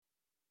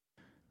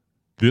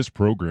This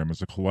program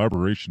is a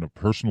collaboration of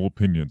personal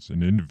opinions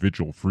and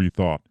individual free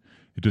thought.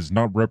 It does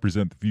not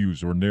represent the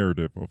views or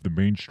narrative of the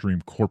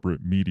mainstream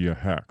corporate media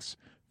hacks.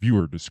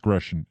 Viewer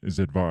discretion is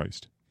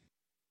advised.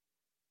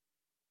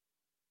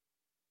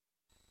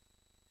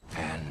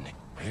 And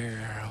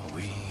here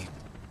we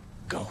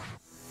go.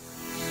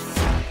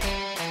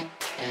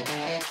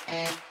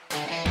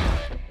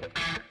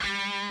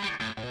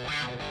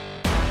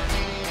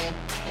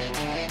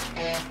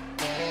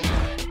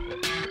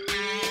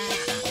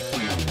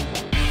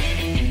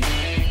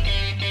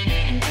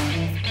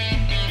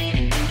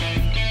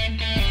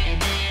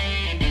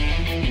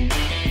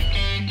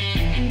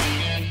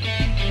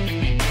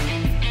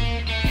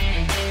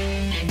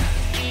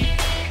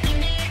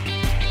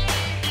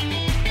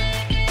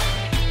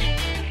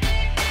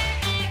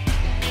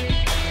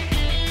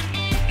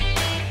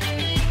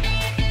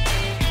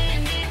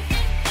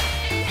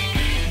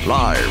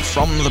 Live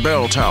from the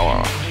bell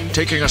tower,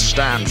 taking a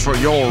stand for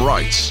your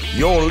rights,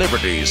 your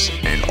liberties,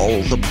 and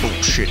all the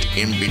bullshit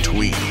in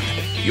between.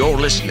 You're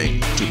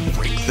listening to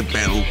Break the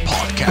Bell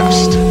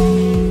Podcast.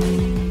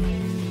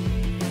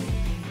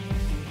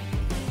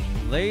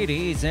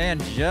 Ladies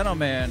and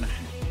gentlemen,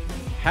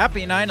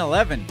 happy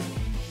 9/11.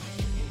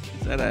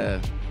 Is that a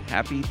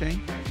happy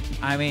thing?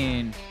 I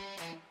mean,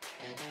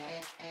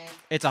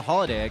 it's a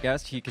holiday, I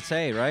guess you could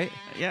say, right?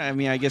 Yeah, I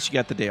mean, I guess you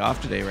got the day off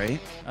today, right?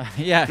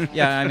 Yeah.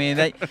 I mean,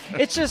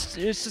 it's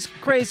just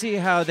crazy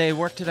how they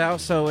worked it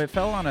out so it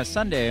fell on a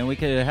Sunday and we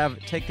could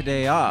take the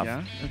day off.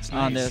 Yeah, that's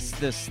on nice.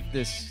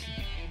 this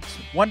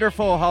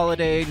wonderful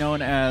holiday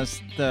known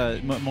as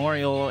the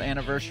Memorial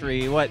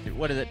Anniversary. What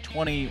is it?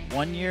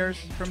 21 years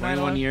from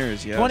 21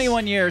 years, yes.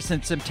 21 years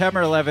since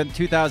September 11th,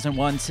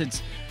 2001.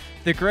 Since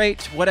the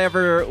great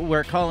whatever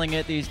we're calling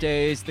it these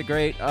days, the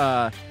great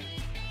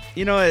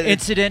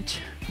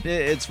incident.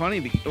 It's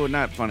funny. Well,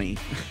 not funny.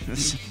 It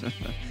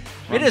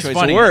is choice of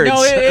funny. words.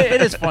 No,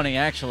 it is funny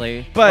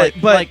actually. But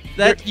like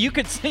that, you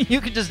could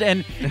just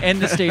end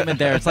the statement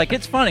there. It's like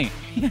it's funny.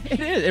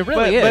 It is. It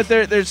really is. But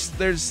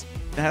there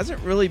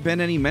hasn't really been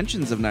any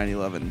mentions of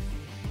 9/11.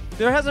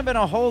 There hasn't been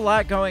a whole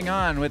lot going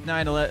on with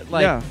 9/11.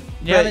 Like, yeah.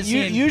 you haven't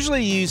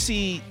Usually you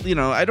see,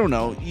 I don't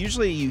know.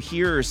 Usually you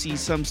hear or see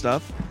some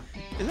stuff.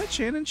 Is that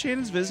Shannon?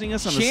 Shannon's visiting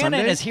us on a Sunday?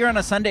 Shannon is here on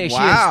a Sunday.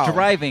 Wow. She is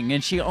driving,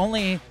 and she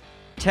only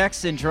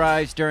texts and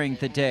drives during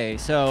the day,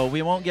 so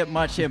we won't get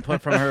much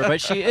input from her. But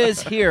she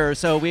is here,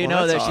 so we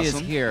know that that's she is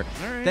awesome. here.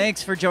 All right.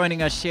 Thanks for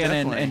joining us,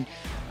 Shannon. Definitely.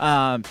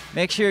 And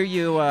make sure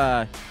you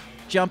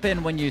jump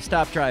in when you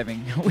stop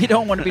driving. We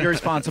don't want to be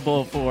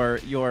responsible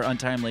for your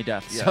untimely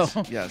death. Yes.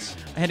 So Yes.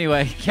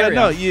 anyway, carry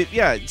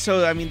on.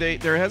 So I mean,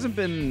 there hasn't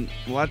been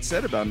a lot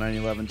said about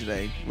 9/11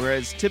 today.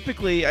 Whereas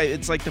typically,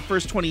 it's like the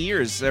first 20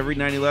 years, every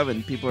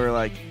 9/11, people are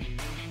like,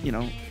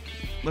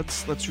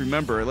 let's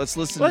remember, let's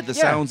listen to the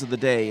sounds of the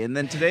day. And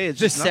then today it's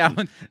just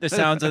nothing. The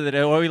sounds of the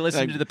day. Or we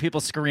listen to the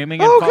people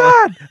screaming. Oh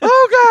and God!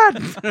 Oh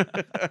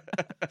God!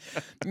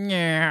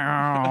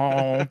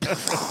 Meow.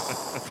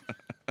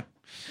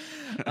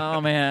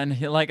 Oh man,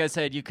 like I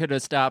said, you could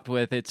have stopped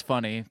with "it's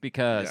funny"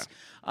 because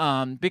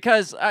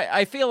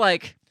I feel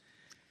like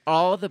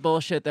all the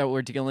bullshit that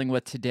we're dealing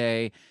with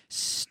today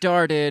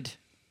started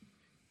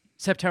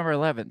September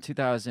 11th,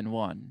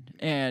 2001,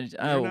 and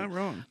You're not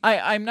wrong.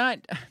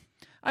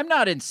 I'm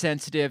not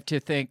insensitive to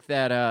think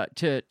that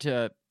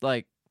to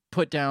like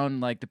put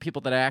down like the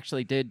people that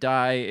actually did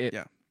die.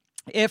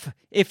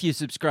 If you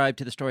subscribe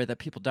to the story that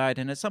people died,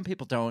 and some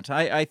people don't,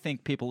 I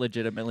think people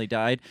legitimately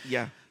died.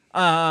 Yeah.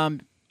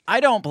 I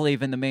don't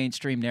believe in the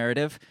mainstream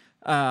narrative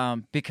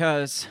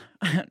because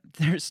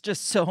there's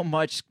just so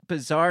much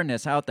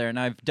bizarreness out there, and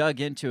I've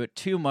dug into it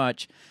too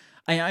much.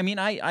 I mean,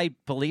 I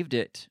believed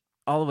it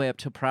all the way up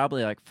to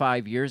probably like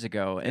 5 years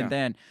ago,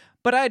 and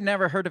but I'd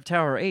never heard of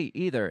Tower 8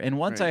 either. And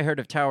once I heard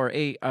of Tower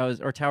 8,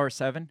 or Tower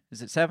 7,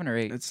 is it 7 or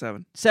 8? It's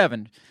 7.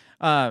 7.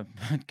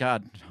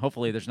 God,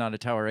 hopefully there's not a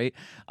Tower 8.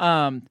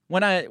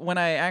 When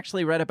I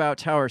actually read about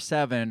Tower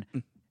 7,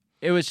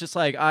 it was just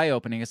like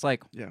eye-opening. It's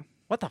like,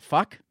 what the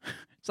fuck?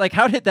 It's like,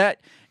 how did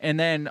that? And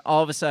then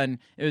all of a sudden,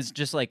 it was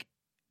just like,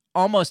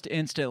 almost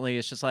instantly,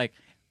 it's just like,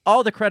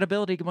 all the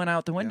credibility went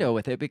out the window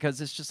with it, because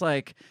it's just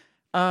like,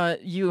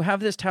 you have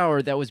this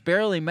tower that was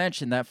barely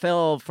mentioned that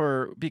fell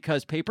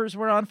because papers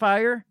were on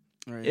fire.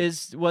 Right.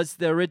 Was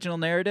the original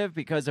narrative,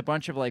 because a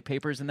bunch of like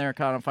papers in there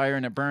caught on fire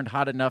and it burned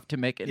hot enough to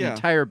make an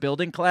entire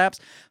building collapse.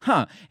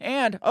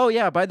 And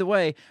by the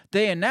way,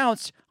 they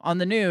announced on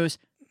the news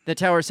that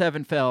Tower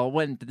 7 fell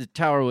when the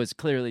tower was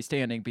clearly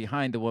standing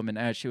behind the woman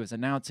as she was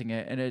announcing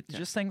it. And it's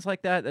just things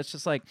like that. That's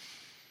just like,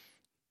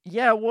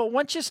 well,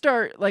 once you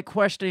start like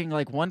questioning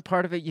like one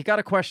part of it, you got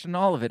to question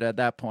all of it at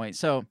that point.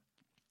 So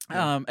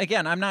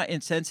again, I'm not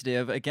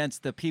insensitive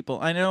against the people.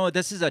 I know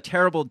this is a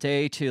terrible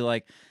day to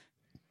like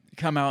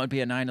come out and be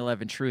a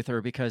 9/11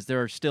 truther, because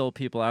there are still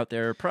people out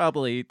there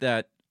probably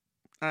that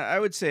I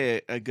would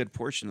say a good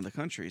portion of the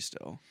country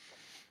still.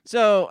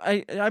 So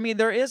I mean,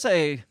 there is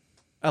a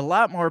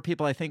lot more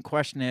people, I think,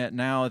 question it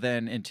now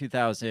than in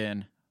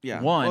 2001.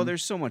 Yeah. Well,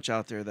 there's so much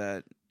out there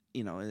that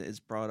is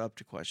brought up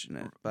to question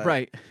it. But,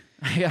 right.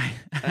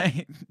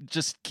 I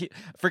just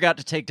forgot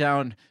to take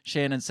down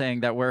Shannon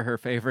saying that we're her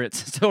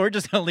favorites, so we're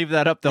just gonna leave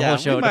that up the whole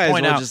show we might to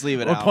point as well out. just leave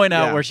it we'll out. point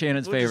out Yeah. where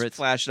Shannon's We'll favorites. Just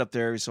flash it up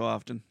there every so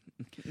often.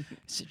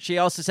 She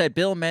also said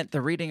Bill meant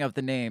the reading of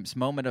the names,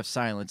 moment of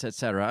silence,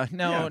 etc.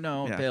 No,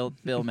 Yeah.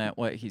 Bill meant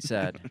what he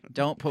said.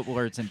 Don't put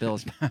words in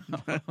Bill's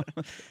mouth.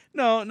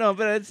 No,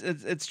 but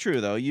it's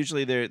true though.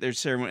 Usually there's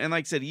ceremony, and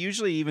like I said,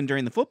 usually even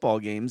during the football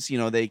games,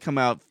 they come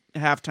out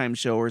halftime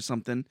show or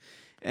something,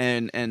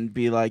 and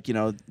be like,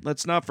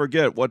 let's not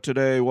forget what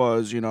today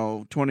was,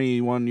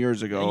 21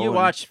 years ago. And you and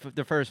watched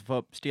the first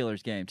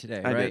Steelers game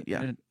today, I right? did,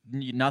 yeah. And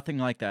nothing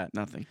like that.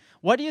 nothing.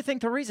 What do you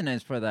think the reason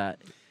is for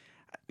that?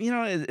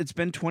 It's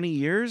been 20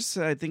 years.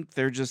 I think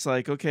they're just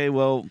like, okay,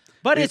 well,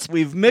 But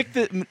we've mixed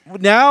it.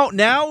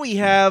 Now we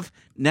have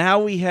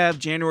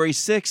January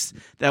 6th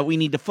that we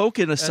need to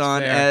focus That's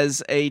on fair.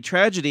 as a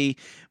tragedy.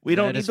 We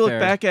don't That need is to look fair.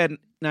 back at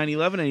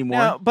 9/11 anymore.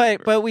 No,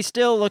 but we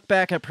still look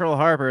back at Pearl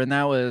Harbor, and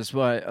that was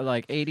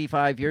like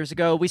 85 years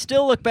ago. We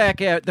still look back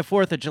at the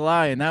 4th of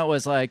July, and that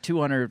was like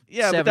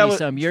 270 but that was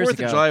some years 4th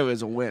ago. of July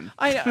was a win.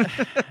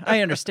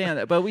 I understand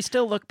that, but we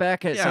still look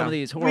back at some of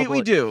these horrible.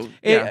 We do.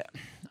 It- Yeah.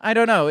 I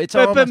don't know. It's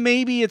But almost,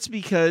 maybe it's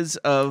because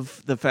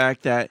of the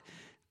fact that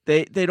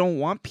they don't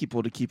want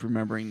people to keep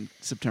remembering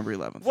September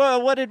 11th.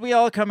 well, what did we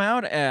all come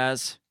out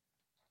as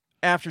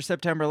after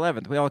September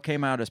 11th? We all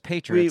came out as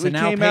patriots, we and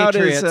now came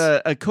patriots.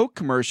 out as a Coke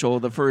commercial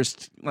the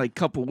first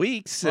couple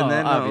weeks, and well,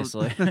 then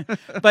obviously,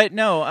 but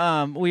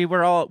no, we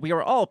were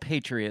all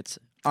patriots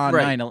on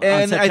right. 9 on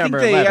And September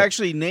I think they 11th.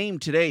 actually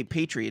named today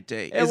Patriot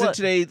Day. It Is it wa-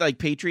 today like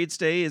Patriots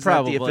Day? Is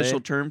Probably. that the official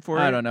term for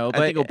it? I don't know, I but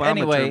think Obama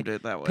anyway, termed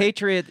it that way.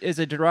 Patriot is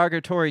a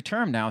derogatory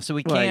term now, so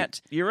we Right.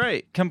 can't You're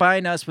right.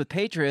 combine us with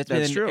patriots.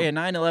 That's and, true. And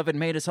 9/11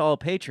 made us all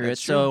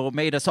patriots, That's so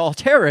made us all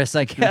terrorists,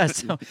 I guess.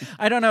 So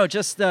I don't know,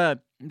 just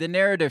the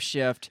narrative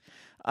shift,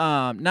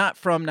 not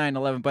from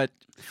 9/11, but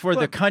for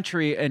the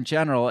country in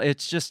general.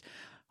 It's just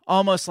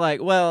almost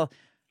like, well,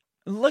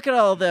 look at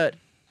all the.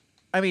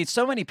 I mean,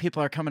 so many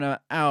people are coming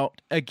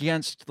out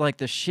against like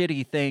the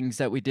shitty things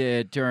that we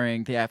did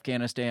during the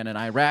Afghanistan and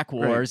Iraq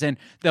wars, and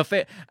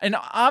and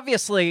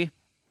obviously,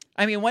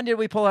 I mean, when did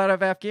we pull out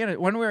of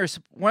Afghanistan?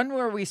 When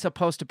were we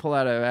supposed to pull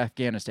out of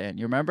Afghanistan?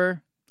 You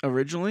remember?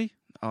 Originally?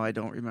 Oh, I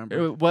don't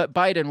remember. What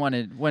Biden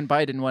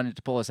wanted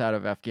to pull us out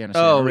of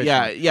Afghanistan. Oh,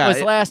 originally. yeah. It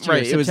was last year.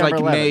 Right. It was like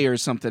September May 11th. or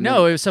something.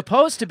 No, it was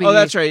supposed to be. Oh,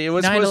 that's right. It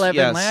was 9/11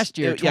 yes. last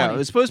year. It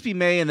was supposed to be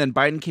May, and then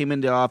Biden came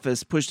into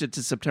office, pushed it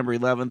to September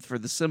 11th for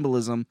the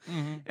symbolism,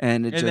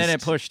 and then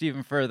it pushed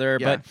even further.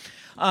 Yeah.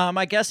 But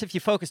I guess if you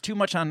focus too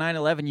much on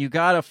 9/11, you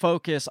got to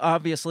focus,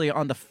 obviously,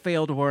 on the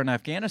failed war in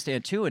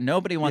Afghanistan, too. And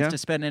nobody wants to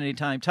spend any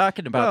time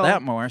talking about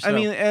that more. So. I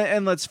mean,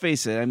 and let's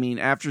face it. I mean,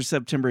 after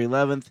September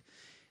 11th,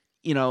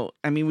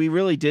 we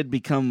really did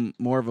become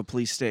more of a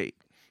police state.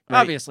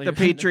 Right? Obviously. The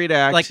Patriot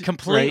Act. Like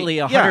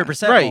completely right?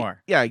 100% right.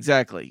 more. Yeah,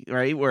 exactly.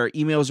 Right? Where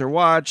emails are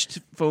watched,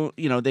 phone,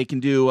 they can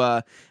do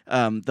the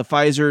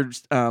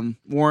Pfizer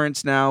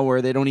warrants now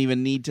where they don't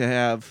even need to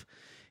have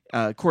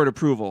court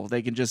approval.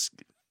 They can just,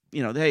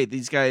 hey,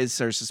 these guys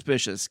are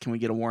suspicious. Can we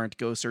get a warrant to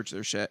go search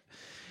their shit?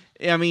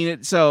 I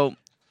mean,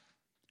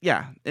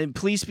 and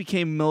police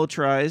became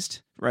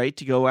militarized, right,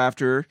 to go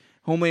after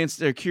Homeland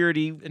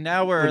Security. And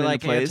now we're went into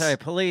like place.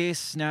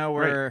 anti-police. Now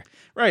we're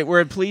Right,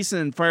 where police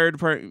and fire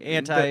department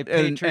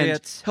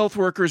Anti-patriots. and health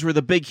workers were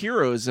the big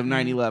heroes of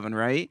 9/11,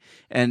 right?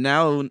 And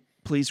now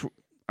police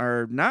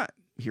are not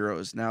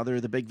heroes. Now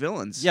they're the big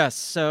villains. Yes.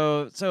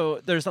 So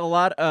there's a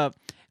lot of,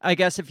 I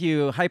guess if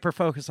you hyper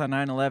focus on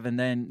 9/11,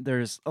 then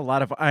there's a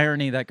lot of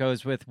irony that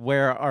goes with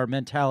where our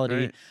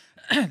mentality.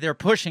 They're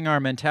pushing our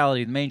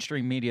mentality. The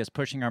mainstream media is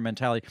pushing our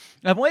mentality.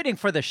 I'm waiting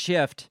for the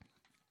shift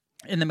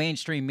in the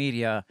mainstream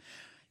media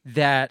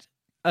that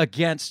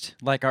against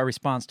like our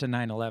response to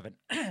 9/11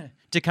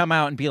 to come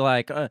out and be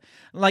like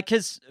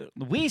because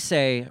we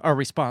say our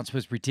response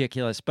was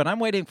ridiculous, but I'm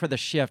waiting for the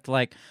shift,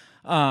 like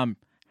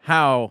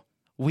how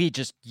we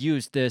just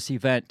used this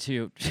event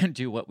to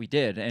do what we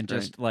did and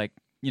just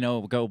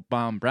go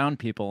bomb brown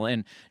people,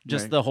 and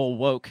just the whole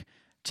woke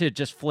to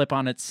just flip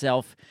on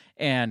itself.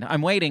 And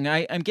I'm waiting.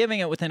 I'm giving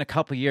it within a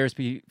couple years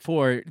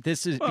before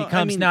this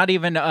becomes not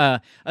even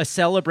a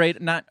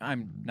celebrate. Not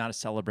a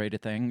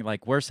celebrated thing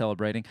like we're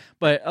celebrating,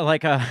 but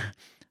like a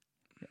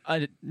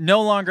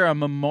no longer a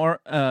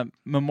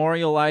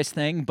memorialized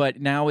thing. But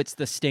now it's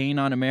the stain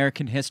on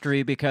American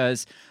history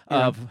because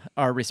of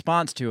our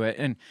response to it.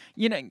 And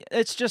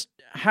it's just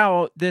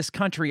how this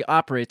country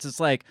operates. It's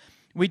like,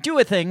 we do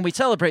a thing, we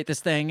celebrate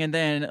this thing, and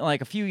then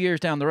like a few years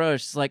down the road,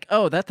 it's like,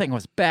 oh, that thing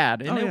was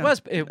bad, and it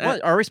was.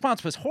 Our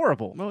response was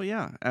horrible. Oh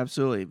yeah,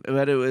 absolutely.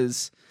 But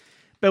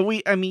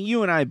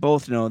you and I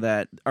both know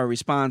that our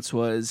response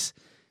was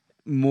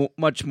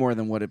much more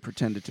than what it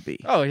pretended to be.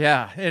 Oh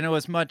yeah, and it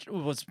was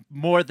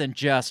more than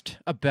just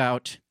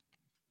about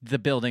the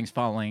buildings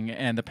falling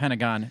and the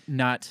Pentagon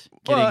not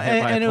getting hit by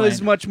a plane. And it was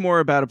much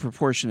more about a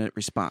proportionate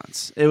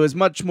response. It was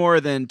much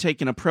more than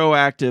taking a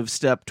proactive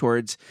step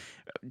towards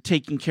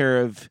taking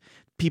care of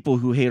people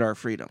who hate our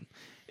freedom.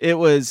 It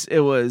was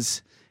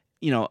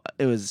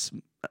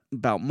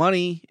about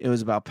money, it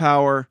was about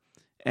power,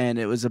 and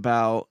it was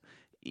about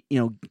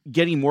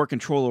getting more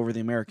control over the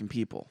American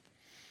people.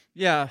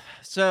 Yeah.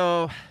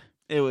 So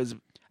it was.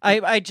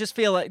 I just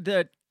feel like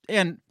that,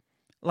 and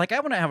like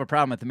I wouldn't have a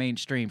problem with the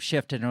mainstream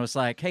shift, and it was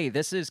like, hey,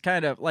 this is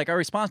kind of like our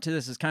response to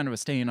this is kind of a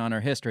stain on our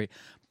history,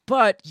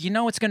 but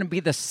it's going to be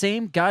the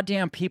same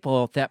goddamn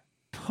people that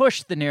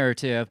push the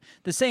narrative,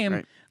 the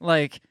same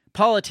like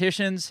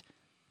politicians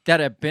that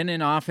have been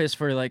in office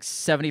for like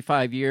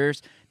 75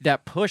 years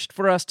that pushed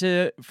for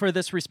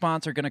this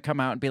response are going to come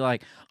out and be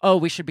like, oh,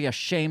 we should be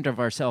ashamed of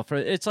ourselves.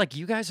 It's like,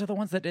 you guys are the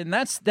ones that, and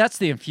that's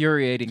the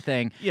infuriating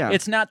thing. Yeah.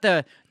 It's not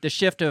the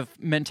shift of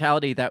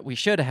mentality that we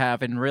should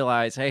have and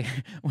realize, hey,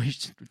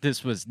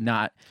 this was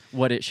not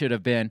what it should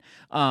have been.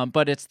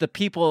 But it's the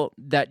people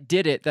that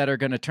did it that are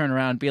going to turn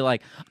around and be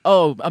like,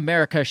 oh,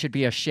 America should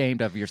be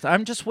ashamed of yourself.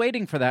 I'm just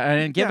waiting for that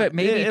and give it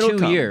maybe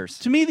 2 years.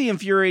 To me, the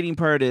infuriating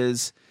part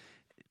is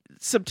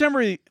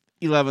September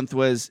 11th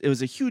was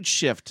a huge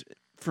shift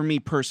for me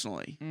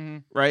personally,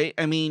 right?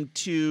 I mean,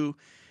 to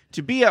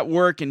be at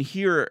work and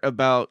hear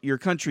about your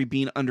country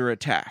being under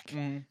attack,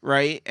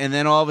 right? And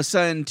then all of a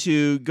sudden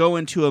to go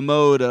into a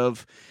mode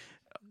of,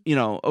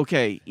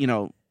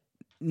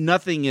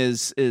 nothing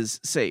is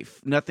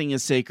safe, nothing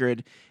is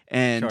sacred,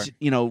 and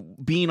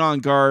being on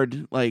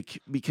guard,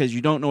 like, because you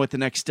don't know what the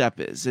next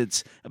step is.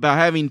 It's about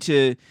having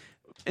to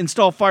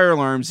install fire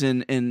alarms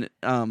in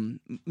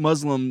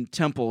Muslim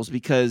temples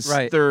because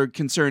they're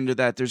concerned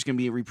that there's going to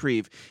be a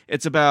reprieve.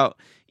 It's about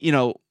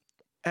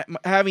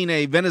having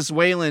a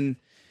Venezuelan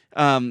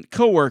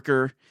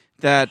coworker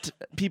that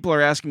people are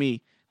asking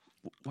me,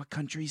 what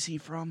country is he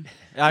from?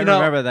 I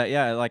remember that.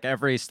 Yeah, like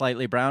every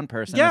slightly brown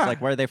person is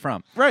like, where are they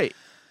from? Right.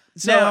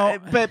 So, now,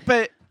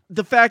 but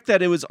the fact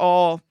that it was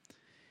all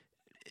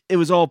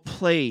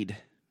played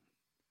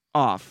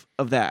off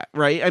of that,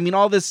 right? I mean,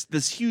 all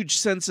this huge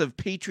sense of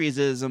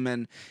patriotism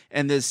and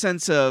this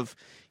sense of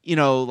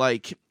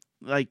like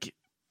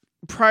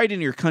pride in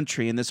your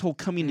country and this whole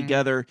coming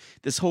together,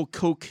 this whole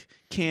Coke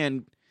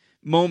can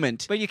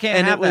moment. But you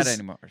can't have that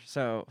anymore.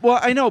 So well,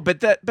 I know, but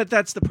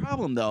that's the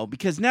problem though,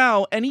 because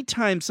now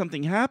anytime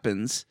something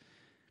happens,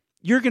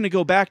 you're going to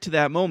go back to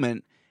that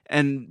moment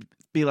and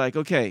be like,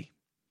 okay,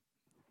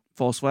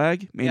 false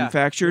flag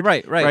manufactured,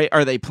 right?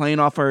 Are they playing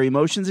off our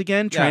emotions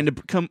again, trying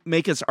to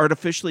make us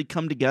artificially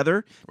come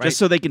together just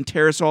so they can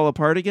tear us all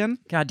apart again?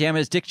 God damn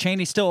it, is Dick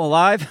Cheney still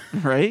alive?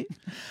 Right.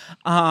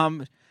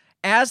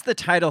 As the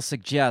title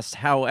suggests,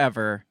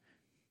 however,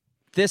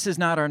 this is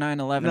not our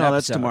 9/11 episode. No,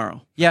 that's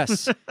tomorrow.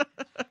 Yes,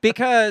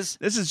 because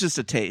this is just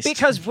a taste.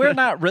 Because we're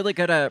not really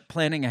good at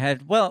planning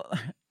ahead. Well,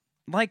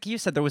 like you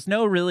said, there was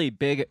no really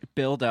big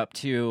build up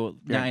to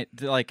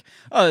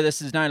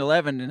this is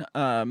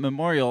 9/11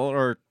 memorial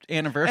or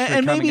anniversary.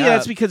 And maybe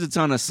that's because it's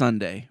on a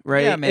Sunday,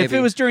 right? Yeah, maybe. If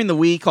it was during the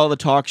week, all the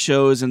talk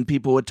shows and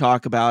people would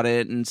talk about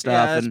it and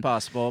stuff. Yeah, that's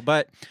possible.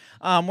 But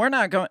we're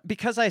not going,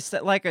 because I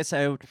said,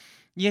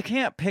 you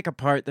can't pick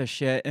apart the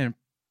shit and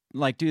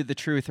like do the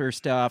truther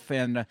stuff.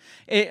 And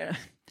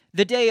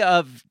the day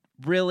of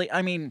really,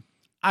 I mean,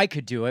 I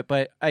could do it,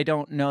 but I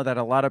don't know that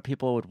a lot of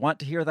people would want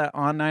to hear that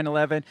on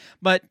 9/11.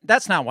 But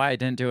that's not why I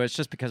didn't do it. It's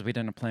just because we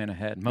didn't plan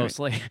ahead,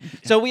 mostly. Right.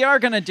 So we are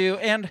going to do,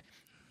 and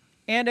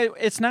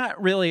it's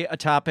not really a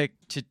topic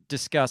to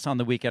discuss on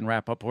the weekend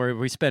wrap-up where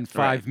we spend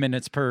 5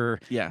 minutes per,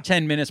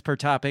 10 minutes per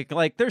topic.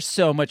 Like, there's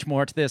so much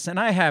more to this, and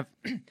I have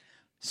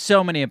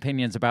so many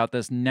opinions about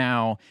this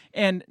now,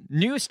 and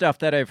new stuff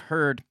that I've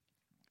heard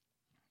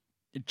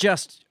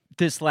just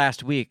this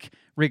last week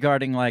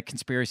regarding like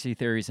conspiracy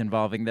theories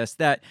involving this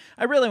that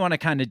I really want to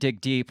kind of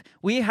dig deep.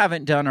 We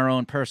haven't done our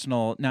own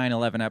personal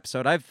 9/11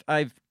 episode.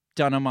 I've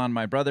done them on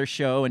my brother's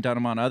show and done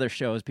them on other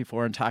shows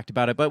before and talked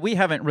about it, but we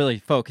haven't really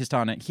focused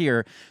on it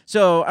here.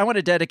 So I want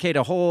to dedicate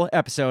a whole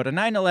episode, a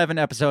 9/11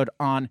 episode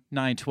on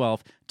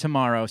 9/12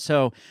 tomorrow.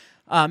 So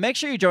make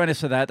sure you join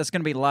us for that. That's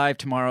going to be live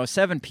tomorrow,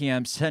 7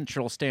 p.m.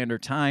 Central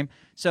Standard Time.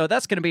 So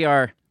that's going to be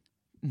our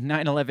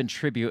 9/11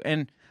 tribute.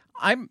 And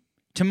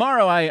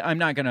tomorrow, I'm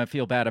not going to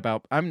feel bad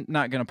about. I'm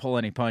not going to pull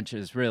any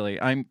punches, really.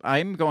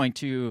 I'm going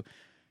to,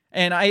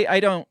 and I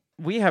don't.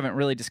 We haven't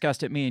really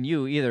discussed it, me and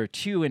you, either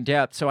too in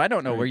depth. So I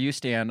don't know where you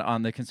stand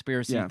on the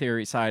conspiracy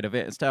theory side of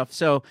it and stuff.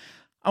 So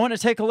I want to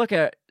take a look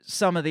at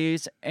some of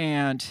these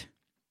and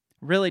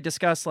really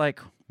discuss like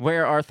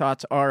where our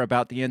thoughts are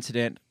about the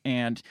incident.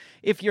 And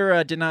if you're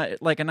a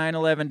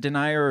 9/11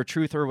 denier or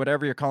truther or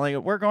whatever you're calling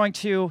it, we're going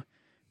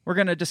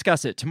to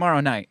discuss it tomorrow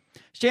night.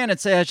 Shannon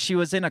says she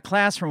was in a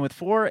classroom with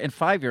 4 and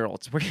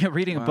 5-year-olds. We're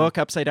reading a book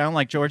upside down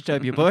like George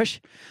W. Bush.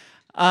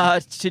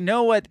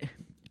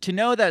 To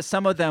know that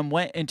some of them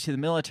went into the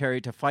military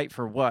to fight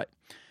for what?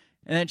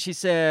 And then she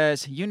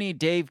says, you need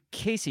Dave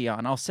Casey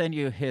on. I'll send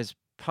you his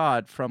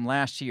pod from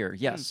last year.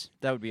 Yes,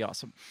 that would be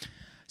awesome.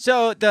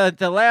 So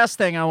the last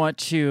thing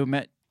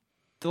the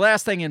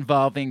last thing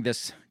involving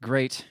this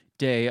great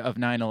day of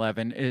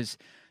 9/11 is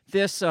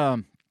this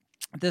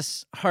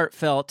this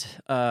heartfelt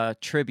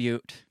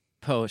tribute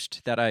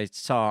post that I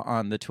saw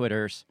on the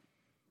Twitters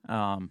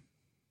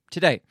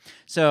today.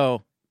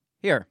 So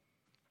here.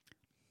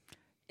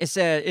 It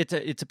said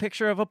it's a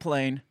picture of a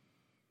plane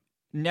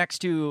next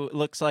to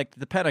looks like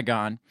the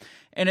Pentagon,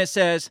 and it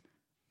says,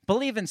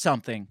 "Believe in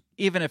something,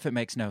 even if it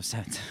makes no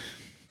sense."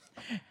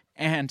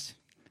 And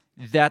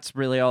that's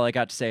really all I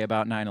got to say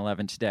about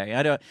 9/11 today.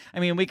 I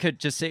mean, we could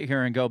just sit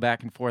here and go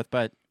back and forth,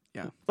 but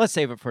let's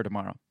save it for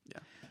tomorrow. Yeah.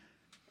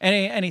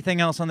 Anything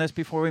else on this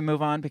before we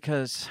move on?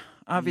 Because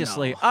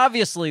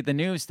obviously the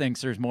news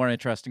thinks there's more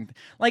interesting.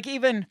 Like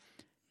even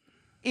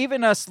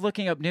us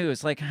looking up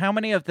news, like how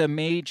many of the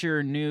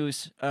major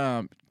news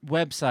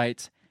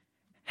websites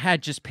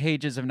had just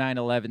pages of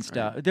 9/11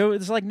 stuff? There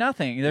was like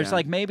nothing. There's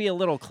like maybe a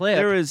little clip.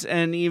 There was,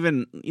 and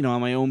even on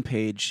my own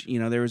page,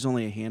 there was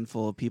only a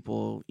handful of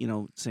people,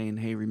 saying,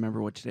 "Hey,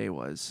 remember what today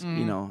was,"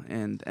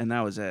 and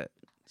that was it.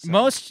 So.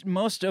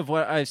 Most of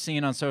what I've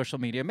seen on social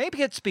media,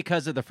 maybe it's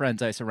because of the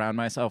friends I surround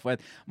myself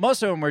with.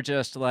 Most of them were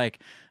just like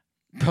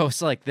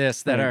posts like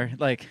this that are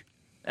like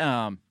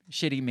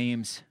shitty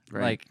memes,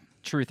 like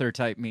truther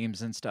type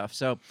memes and stuff.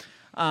 So.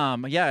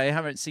 I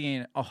haven't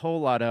seen a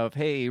whole lot of,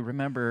 hey,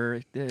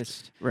 remember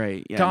this?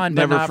 Right. Yeah. Gone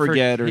Never but not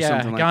forget or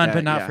something like that. Gone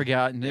but not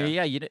forgotten.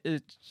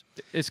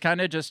 It's kind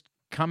of just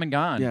come and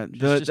gone. Yeah.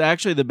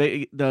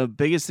 The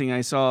biggest thing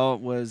I saw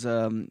was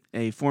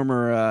a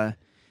former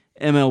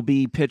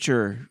MLB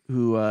pitcher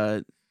who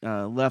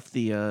left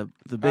the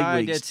big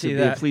leagues to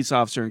be a police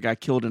officer and got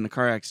killed in a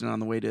car accident on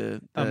the way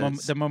to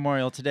the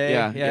memorial today.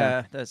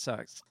 Yeah. That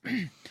sucks.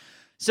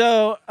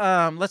 So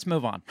let's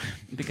move on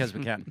because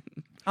we can.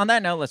 On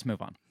that note, let's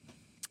move on.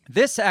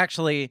 This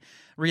actually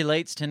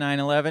relates to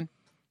 9/11,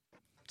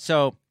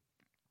 so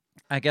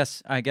I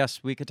guess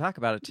we could talk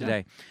about it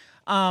today.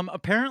 Yeah.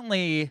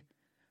 Apparently,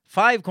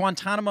 5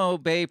 Guantanamo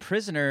Bay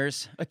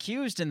prisoners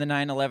accused in the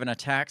 9/11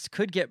 attacks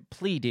could get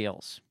plea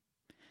deals,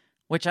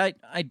 which I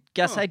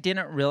guess I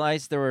didn't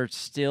realize there were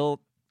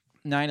still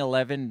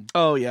 9/11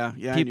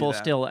 people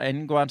still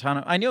in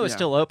Guantanamo. I knew it was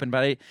still open,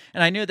 but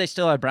I knew they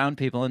still had brown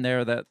people in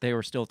there that they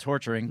were still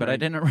torturing, but I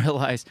didn't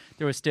realize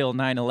there was still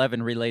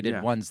 9/11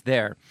 related ones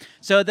there.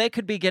 So they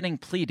could be getting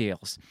plea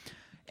deals.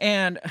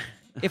 And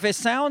if it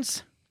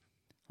sounds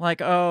like,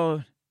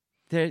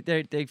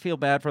 they feel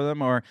bad for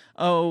them, or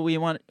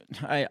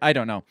I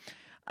don't know.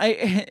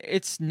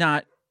 It's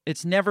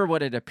never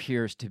what it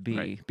appears to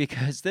be,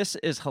 because this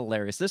is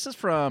hilarious. This is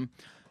from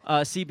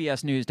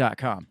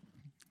CBSNews.com.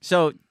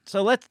 So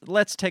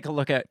let's take a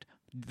look at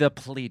the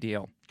plea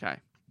deal. Okay.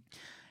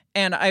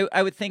 And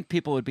I would think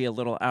people would be a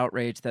little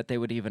outraged that they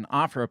would even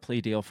offer a plea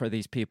deal for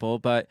these people,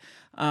 but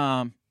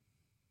at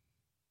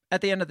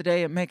the end of the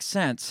day, it makes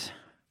sense.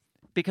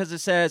 Because it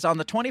says, on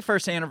the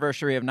 21st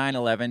anniversary of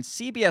 9/11,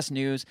 CBS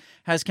News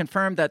has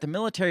confirmed that the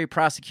military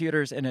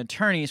prosecutors and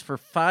attorneys for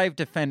 5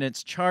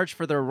 defendants charged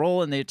for their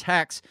role in the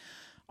attacks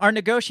are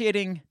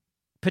negotiating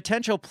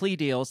potential plea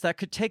deals that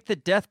could take the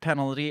death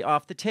penalty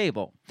off the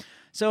table.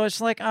 So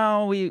it's like,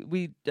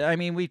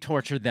 we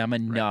tortured them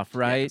enough,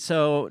 right? Yeah.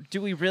 So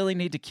do we really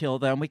need to kill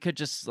them? We could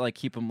just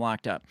keep them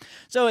locked up.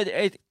 So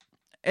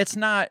it's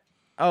not,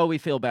 we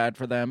feel bad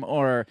for them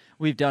or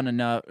we've done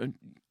enough.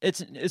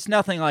 It's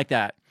nothing like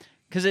that,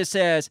 because it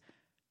says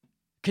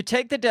could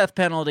take the death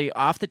penalty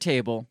off the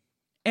table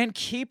and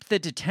keep the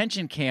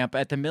detention camp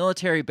at the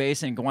military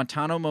base in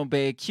Guantanamo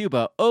Bay,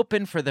 Cuba,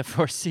 open for the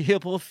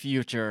foreseeable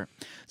future.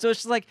 So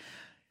it's like,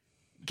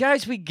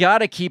 guys, we got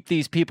to keep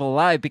these people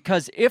alive,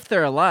 because if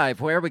they're alive,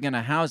 where are we going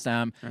to house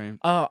them? Right.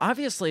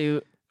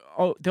 Obviously,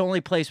 the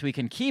only place we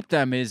can keep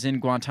them is in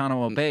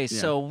Guantanamo Bay,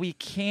 so we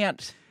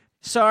can't.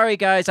 Sorry,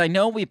 guys. I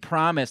know we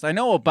promised. I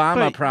know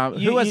Obama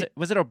promised. Who was it?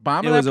 Was it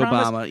Obama? It was that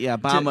Obama. Yeah,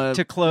 Obama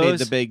to close, made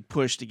the big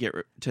push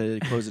to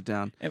close it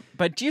down.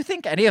 But do you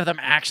think any of them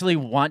actually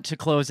want to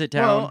close it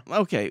down?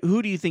 Well, okay.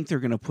 Who do you think they're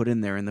going to put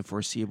in there in the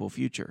foreseeable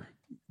future?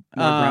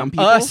 More brown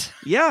people? Us.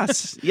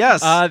 Yes.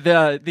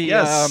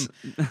 The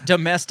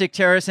domestic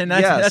terrorists, and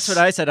that's what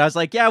I said. I was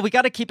like, we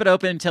got to keep it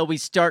open until we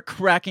start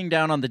cracking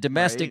down on the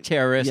domestic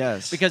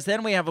terrorists, because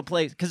then we have a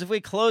place. Because if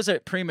we close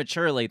it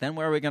prematurely, then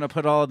where are we going to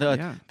put all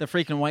the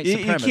freaking white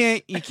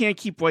supremacists? You can't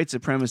keep white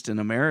supremacists in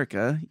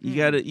America. You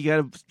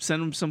gotta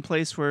send them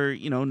someplace where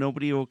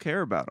nobody will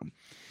care about them.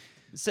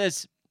 It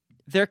says,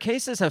 their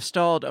cases have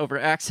stalled over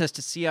access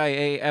to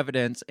CIA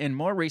evidence and,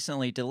 more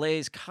recently,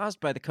 delays caused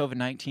by the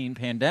COVID-19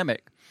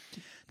 pandemic.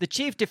 The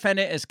chief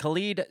defendant is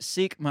Khalid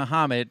Sheikh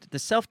Mohammed, the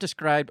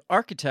self-described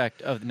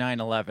architect of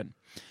 9/11.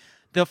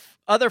 The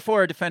other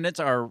 4 defendants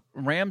are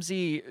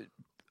Ramzi,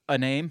 a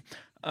name.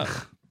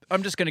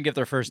 I'm just going to give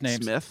their first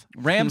names. Smith.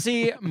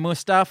 Ramzi,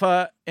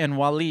 Mustafa, and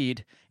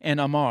Walid, and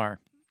Ammar.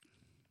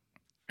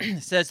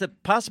 Says the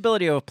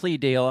possibility of a plea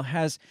deal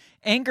has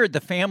angered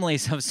the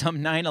families of some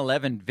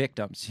 9/11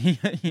 victims.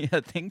 You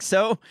think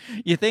so?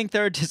 You think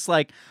they're just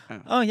like,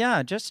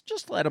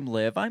 just let them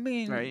live? I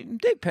mean,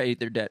 they paid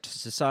their debt to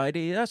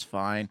society. That's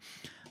fine.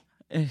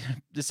 It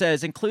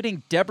says,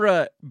 including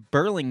Deborah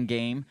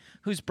Burlingame,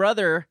 whose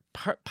brother,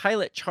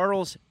 pilot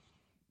Charles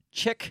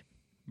Chick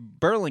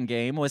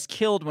Burlingame, was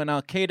killed when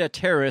Al-Qaeda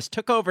terrorists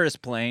took over his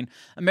plane,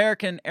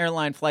 American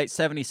Airline Flight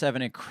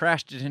 77, and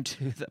crashed it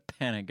into the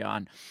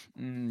Pentagon.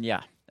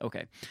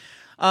 Okay.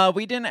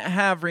 We didn't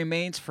have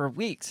remains for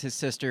weeks, his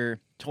sister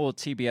told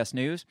CBS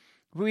News.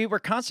 We were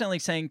constantly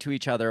saying to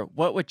each other,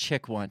 what would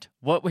Chick want?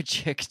 What would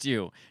Chick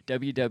do?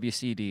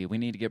 WWCD, we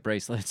need to get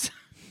bracelets.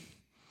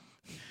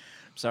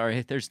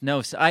 Sorry,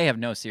 I have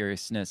no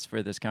seriousness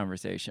for this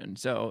conversation.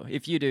 So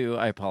if you do,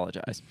 I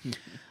apologize.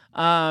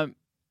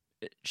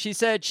 She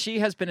said she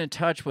has been in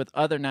touch with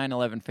other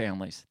 9/11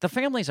 families. The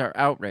families are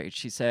outraged,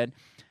 she said,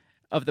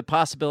 of the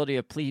possibility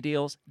of plea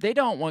deals. They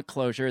don't want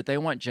closure. They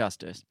want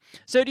justice.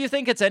 So do you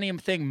think it's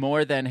anything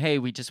more than, hey,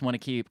 we just want to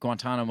keep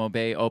Guantanamo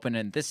Bay open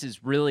and this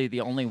is really the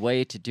only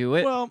way to do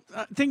it? Well,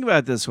 think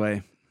about it this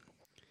way.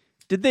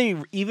 Did they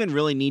even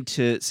really need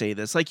to say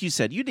this? Like you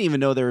said, you didn't even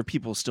know there were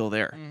people still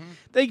there. Mm-hmm.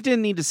 They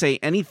didn't need to say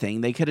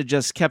anything. They could have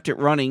just kept it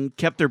running,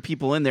 kept their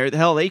people in there.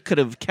 Hell, they could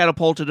have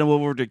catapulted them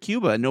over to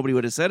Cuba and nobody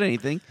would have said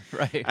anything.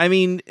 Right. I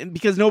mean,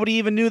 because nobody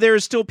even knew there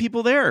were still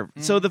people there.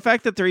 Mm-hmm. So the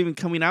fact that they're even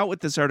coming out with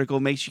this article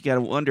makes you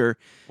gotta wonder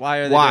why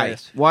are they doing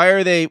this?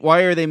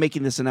 Why are they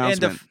making this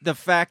announcement? And the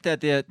fact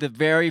that the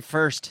very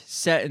first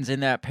sentence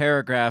in that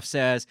paragraph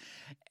says,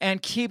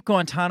 and keep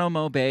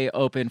Guantanamo Bay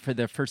open for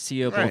the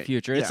foreseeable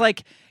future. It's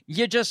like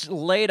you just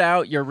laid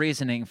out your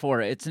reasoning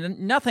for it. It's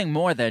nothing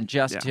more than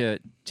just to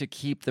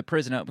keep the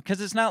prison open. Because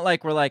it's not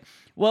like we're like,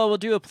 well, we'll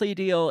do a plea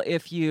deal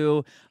if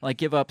you like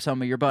give up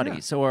some of your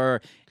buddies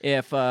or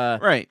if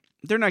right.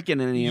 They're not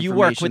getting any information. You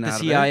work with the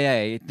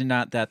CIA.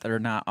 Not that they're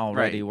not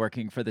already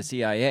working for the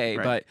CIA,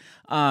 but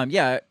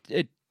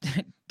it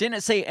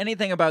didn't say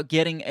anything about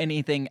getting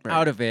anything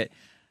out of it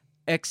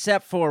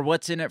except for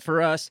what's in it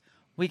for us.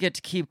 We get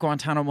to keep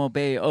Guantanamo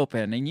Bay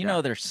open, and you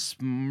know they're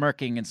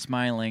smirking and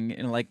smiling,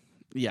 and like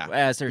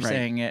as they're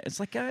saying it. It's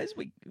like, guys,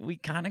 we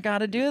kind of got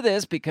to do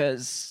this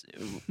because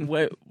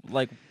what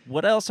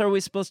else are we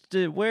supposed to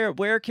do?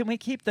 Where can we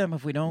keep them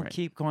if we don't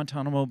keep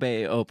Guantanamo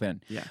Bay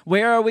open? Yeah.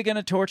 Where are we going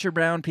to torture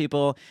brown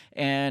people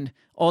and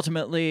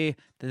ultimately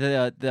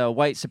the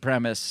white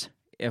supremacists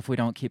if we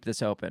don't keep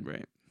this open?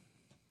 Right.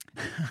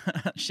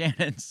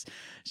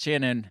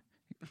 Shannon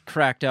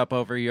cracked up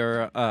over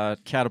your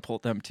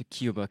catapult them to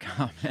Cuba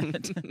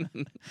comment.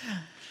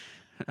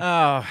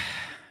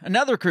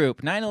 Another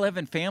group,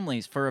 9/11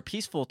 Families for a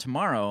Peaceful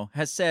Tomorrow,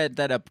 has said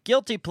that a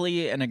guilty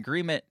plea and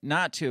agreement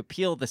not to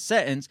appeal the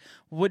sentence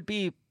would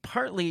be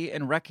partly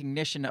in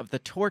recognition of the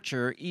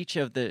torture each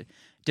of the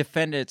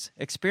defendants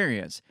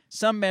experienced.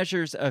 Some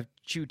measures of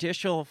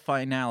judicial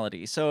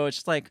finality. So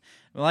it's like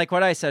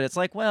what I said. It's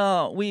like,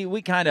 well,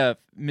 we kind of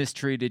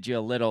mistreated you a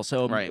little,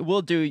 so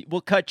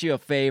we'll cut you a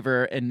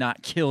favor and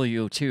not kill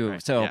you too.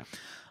 Right. So,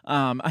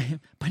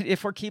 but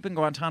if we're keeping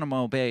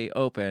Guantanamo Bay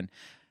open,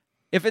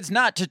 if it's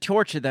not to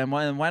torture them,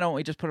 why don't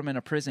we just put them in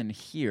a prison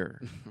here?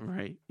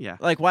 Right. Yeah.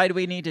 Like, why do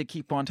we need to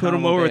keep Guantanamo Bay Put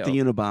them over open? at the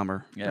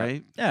Unabomber. Yeah.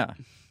 Right. Yeah.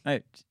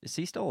 Is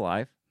he still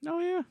alive? Oh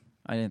yeah.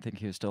 I didn't think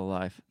he was still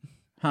alive.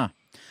 Huh.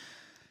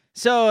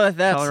 So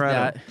that's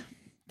Colorado.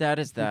 That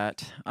is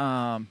that.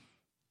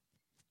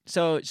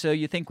 So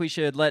you think we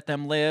should let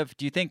them live?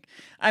 Do you think?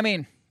 I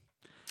mean,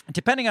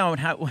 depending on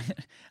how,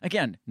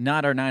 again,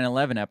 not our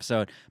 9/11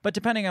 episode, but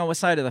depending on what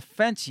side of the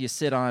fence you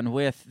sit on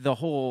with the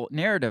whole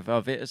narrative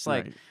of it, it's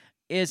like,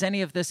 is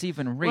any of this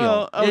even real?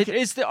 Well,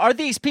 okay. Are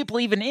these people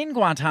even in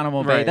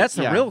Guantanamo Bay? That's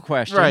the real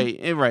question.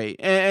 Right.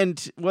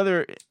 And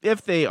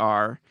if they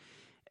are,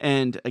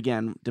 and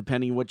again,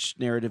 depending which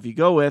narrative you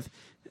go with,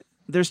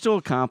 they're still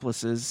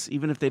accomplices,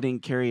 even if they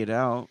didn't carry it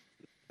out.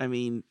 I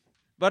mean,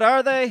 but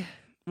are they?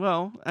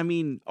 Well, I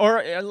mean,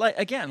 or like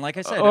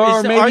I said,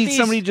 or maybe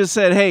somebody just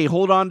said, "Hey,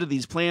 hold on to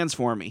these plans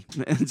for me,"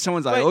 and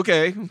someone's like,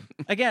 "Okay."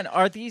 Again,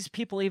 are these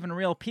people even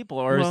real people,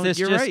 or is this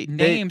just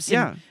names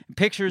and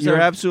pictures? You're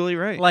absolutely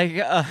right.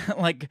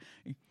 Like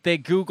they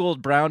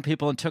Googled brown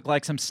people and took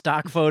like some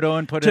stock photo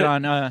and put it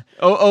on.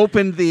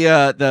 Opened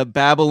the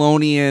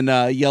Babylonian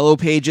yellow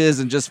pages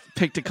and just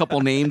picked a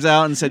couple names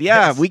out and said,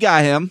 "Yeah, we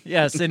got him."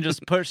 Yes, and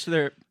just put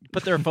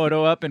their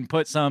photo up and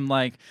put some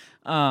like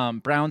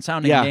brown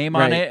sounding name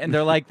on it, and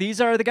they're like, these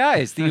are the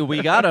guys,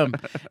 we got them.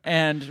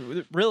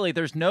 And really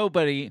there's no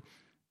like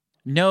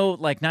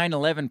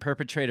 9/11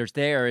 perpetrators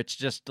there. It's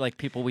just like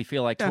people we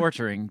feel like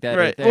torturing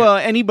that well,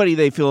 anybody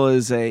they feel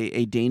is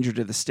a danger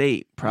to the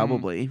state,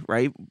 probably.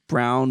 Right,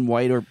 brown,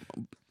 white, or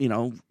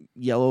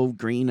yellow,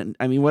 green, and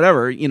I mean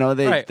whatever,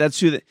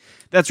 that's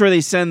where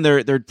they send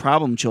their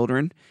problem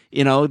children.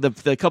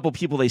 The couple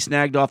people they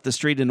snagged off the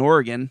street in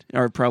Oregon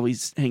are probably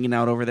hanging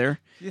out over there.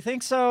 You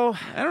think so?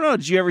 I don't know.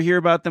 Did you ever hear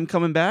about them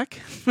coming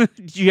back?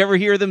 Did you ever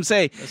hear them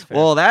say,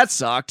 well, that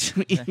sucked?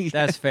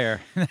 That's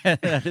fair.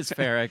 That is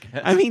fair, I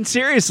guess. I mean,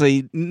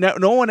 seriously,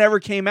 no one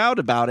ever came out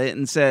about it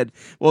and said,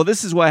 well,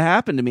 this is what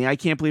happened to me. I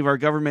can't believe our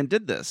government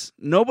did this.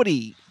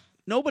 Nobody.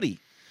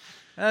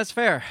 That's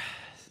fair.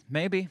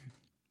 Maybe.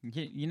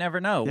 You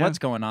never know what's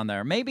going on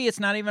there. Maybe it's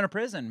not even a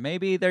prison.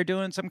 Maybe they're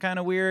doing some kind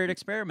of weird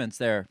experiments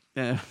there.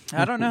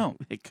 I don't know.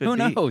 Who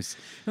knows?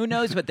 Who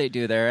knows what they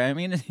do there? I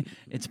mean,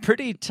 it's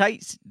pretty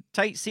tight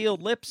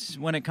sealed lips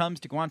when it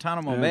comes to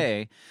Guantanamo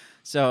Bay.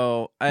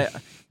 So I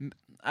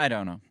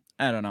don't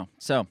know.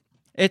 So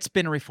It's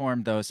been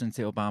reformed, though, since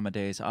the Obama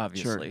days, Sure,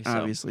 obviously. So.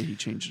 obviously he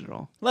changed it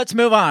all. Let's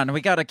move on. We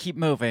got to keep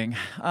moving.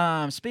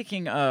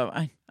 Speaking of,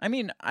 I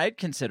mean, I'd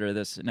consider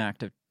this an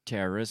act of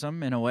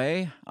terrorism in a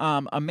way.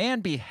 A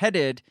man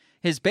beheaded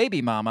his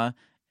baby mama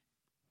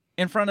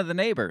in front of the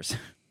neighbors.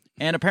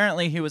 And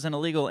apparently he was an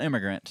illegal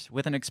immigrant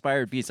with an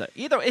expired visa.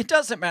 Either, it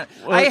doesn't matter.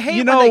 Well, I hate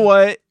you know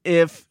what?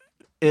 If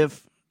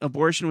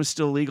abortion was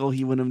still legal,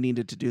 he wouldn't have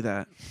needed to do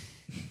that.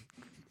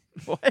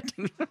 What?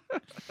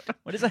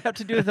 What does that have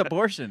to do with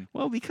abortion?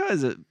 Well,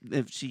 because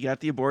if she got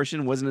the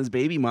abortion, wasn't his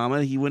baby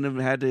mama, he wouldn't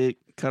have had to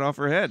cut off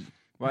her head.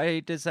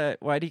 Why did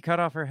he cut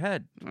off her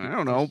head? I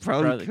don't know.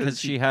 Probably because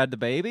she had the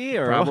baby,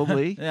 or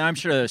probably. Yeah, I'm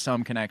sure there's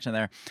some connection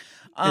there.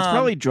 It's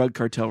probably drug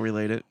cartel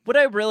related. What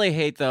I really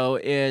hate, though,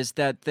 is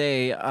that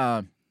they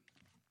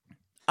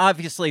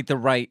obviously the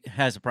right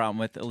has a problem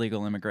with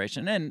illegal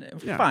immigration,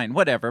 and fine,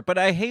 whatever. But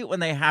I hate when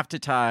they have to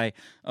tie,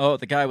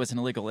 the guy was an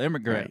illegal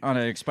immigrant on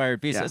an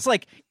expired visa. Yeah. It's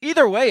like,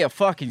 either way, it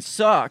fucking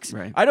sucks.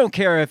 Right. I don't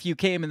care if you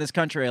came in this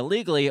country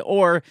illegally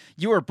or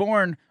you were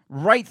born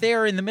right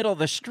there in the middle of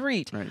the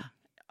street. Right.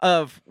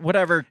 Of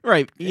whatever,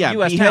 right? Yeah,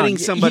 U.S. beheading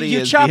town. somebody. You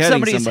is chop beheading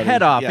somebody's somebody.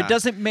 head off. Yeah. It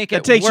doesn't make That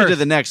it takes worse. you to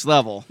the next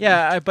level.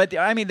 Yeah, but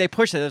I mean, they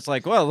push it. It's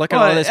like, well, look at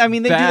Well, all this. I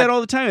mean, they do bad- that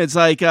all the time. It's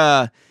like,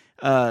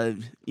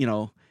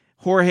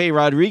 Jorge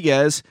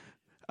Rodriguez,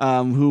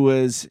 who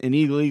was an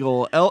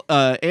illegal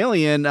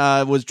alien,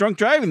 was drunk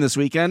driving this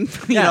weekend.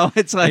 you know,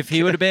 it's like if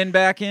he would have been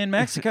back in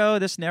Mexico,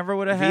 this never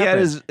would have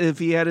happened. if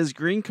he had his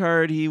green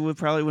card, he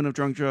probably wouldn't have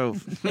drunk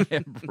drove.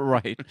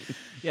 Right.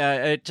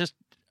 Yeah, it just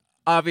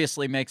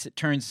obviously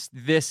turns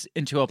this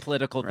into a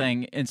political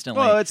thing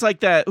instantly. Well, it's like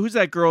that. Who's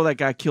that girl that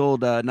got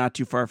killed not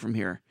too far from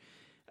here?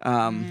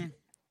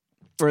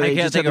 Where I they can't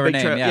just think had of the her big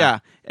name, tra- yeah.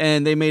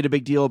 and they made a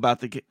big deal about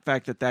the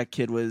fact that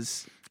kid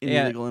was an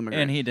illegal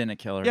immigrant. and he didn't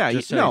kill her. Yeah,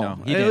 just so no, you know.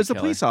 He it didn't was a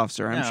kill police her.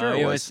 officer. I'm No, sure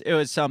it was. It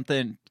was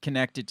something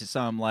connected to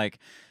some like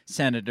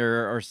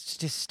senator or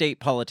state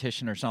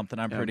politician or something.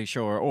 I'm pretty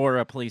sure, or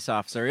a police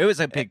officer. It was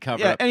a big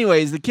cover Yeah. up.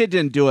 Anyways, the kid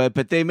didn't do it,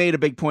 but they made a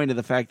big point of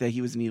the fact that he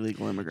was an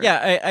illegal immigrant.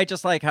 Yeah, I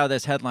just like how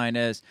this headline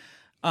is: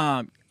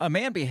 a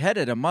man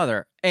beheaded a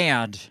mother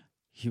and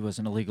he was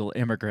an illegal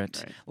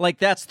immigrant. Right. Like,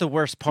 that's the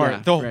worst part. Yeah,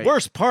 the right.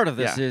 worst part of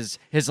this Yeah. is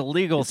his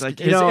illegal It's like,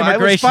 his I was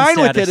immigration fine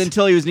status. with it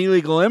until he was an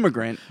illegal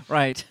immigrant.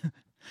 Right.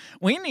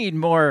 We need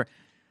more.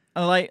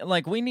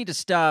 Like we need to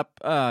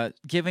stop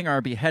giving our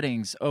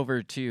beheadings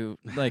over to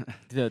like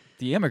the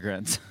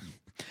immigrants.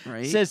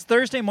 Right. Says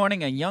Thursday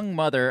morning, a young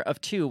mother of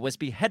 2 was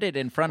beheaded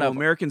in front Well, of.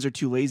 Americans are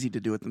too lazy to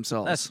do it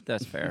themselves.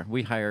 That's fair.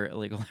 We hire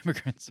illegal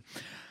immigrants.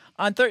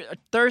 On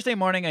Thursday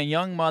morning, a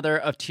young mother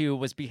of 2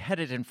 was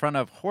beheaded in front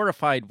of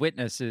horrified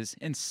witnesses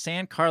in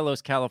San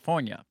Carlos,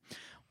 California.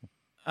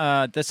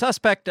 The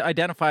suspect,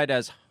 identified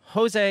as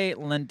Jose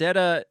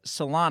Landeta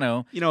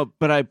Solano.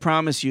 But I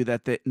promise you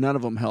that none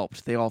of them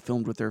helped. They all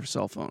filmed with their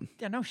cell phone.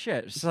 Yeah, no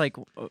shit. It's like.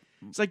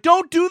 It's like,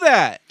 don't do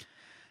that.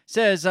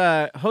 Says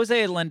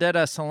Jose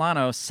Landeta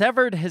Solano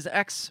severed his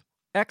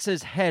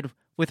ex's head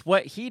with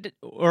what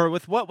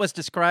with what was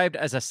described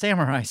as a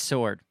samurai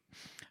sword.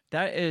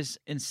 That is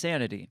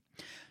insanity.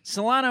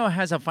 Solano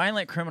has a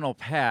violent criminal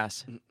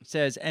past,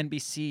 says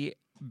NBC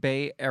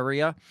Bay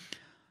Area.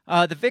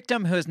 The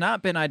victim, who has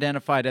not been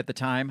identified at the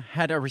time,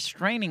 had a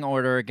restraining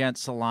order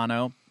against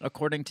Solano,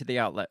 according to the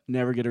outlet.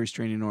 Never get a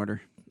restraining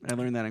order. I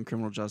learned that in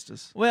criminal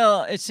justice.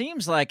 Well, it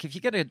seems like if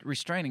you get a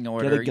restraining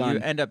order, you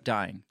end up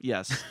dying.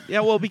 Yes.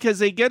 Yeah, well, because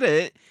they get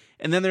it,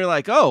 and then they're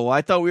like, oh,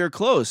 I thought we were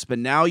close, but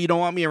now you don't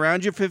want me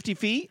around you 50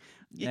 feet?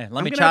 Yeah, I'm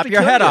let me gonna have chop to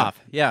your kill head you. off.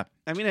 Yeah.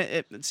 I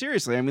mean,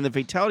 seriously, the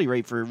fatality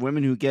rate for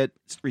women who get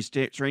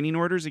restraining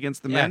orders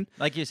against the men.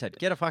 Like you said,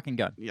 get a fucking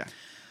gun. Yeah.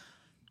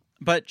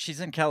 But she's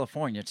in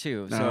California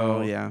too, so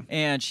Oh, yeah.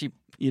 and she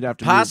You'd have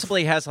to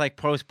possibly has like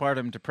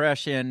postpartum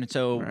depression,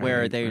 so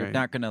where Right, they're right.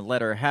 not going to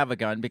let her have a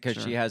gun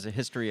because she has a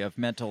history of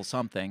mental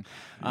something,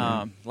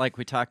 like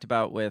we talked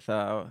about with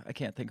I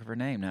can't think of her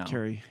name now.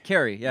 Carrie.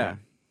 Carrie, yeah. Yeah.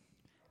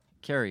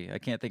 Carrie. I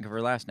can't think of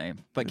her last name,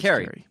 but It's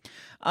Carrie.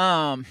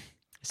 It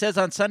says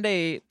on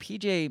Sunday,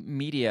 PJ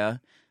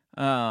Media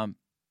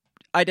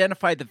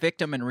identified the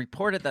victim and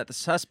reported that the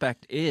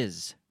suspect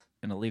is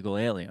an illegal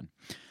alien.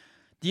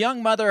 The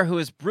young mother who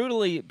was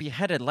brutally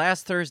beheaded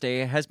last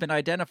Thursday has been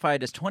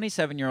identified as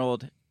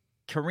 27-year-old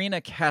Karina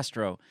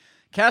Castro.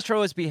 Castro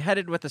was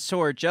beheaded with a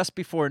sword just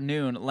before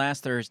noon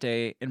last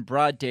Thursday in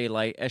broad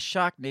daylight as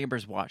shocked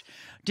neighbors watched.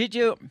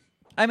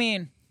 I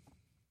mean,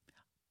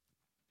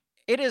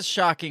 it is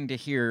shocking to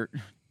hear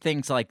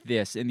things like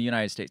this in the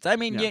United States. I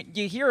mean,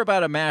 you hear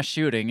about a mass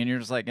shooting and you're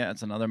just like, yeah,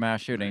 it's another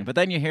mass shooting. Right. But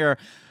then you hear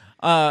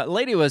a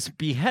lady was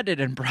beheaded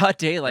in broad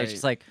daylight. Right.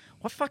 She's like,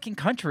 what fucking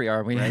country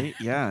are we in? Right?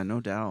 Yeah, no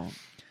doubt.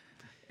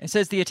 It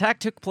says the attack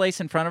took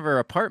place in front of her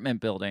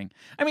apartment building.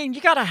 I mean,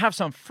 you got to have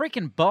some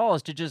freaking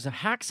balls to just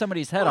hack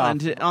somebody's head off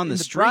on the in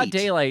street. broad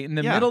daylight in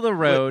the Yeah, middle of the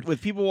road.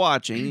 with people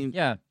watching.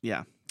 Yeah.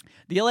 Yeah.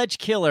 The alleged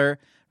killer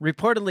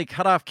reportedly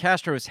cut off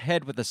Castro's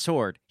head with a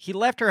sword. He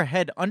left her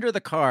head under the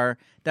car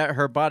that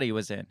her body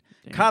was in.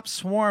 Cops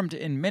swarmed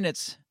in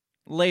minutes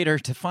later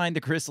to find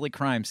the grisly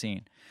crime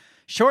scene.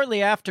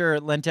 Shortly after,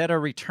 Landeta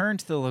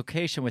returned to the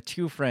location with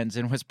 2 friends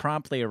and was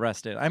promptly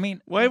arrested. I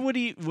mean, why would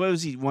he? What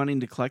was he wanting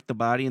to collect the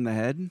body in the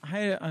head?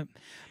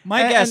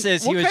 My guess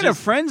is what he was kind of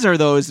friends are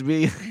those?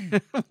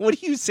 What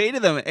do you say to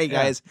them? Hey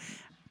guys,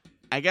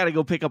 I got to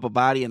go pick up a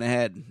body in the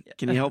head.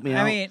 Can you help me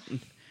out? I mean,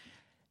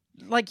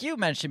 like you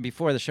mentioned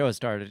before the show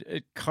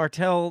started,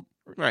 cartel.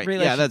 Right.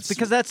 Relations, Yeah, that's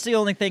because that's the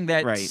only thing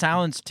that right.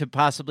 sounds to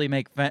possibly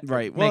make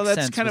right. Well,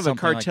 that's sense kind of a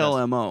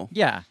cartel MO.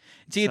 Yeah,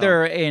 it's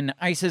either an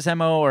ISIS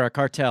MO or a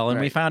cartel, and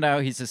we Right. found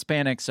out he's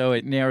Hispanic, so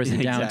it narrows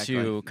it down Exactly.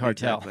 to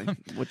cartel.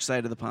 Exactly. Which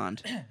side of the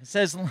pond? It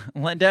says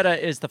Landeta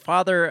is the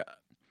father.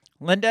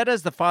 Landeta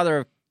is the father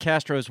of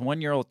Castro's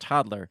 1-year-old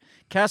toddler.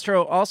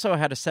 Castro also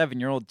had a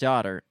 7-year-old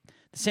daughter.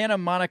 The Santa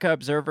Monica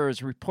Observer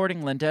is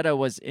reporting Landeta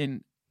was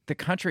in the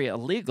country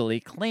illegally,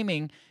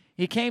 claiming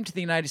he came to the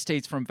United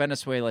States from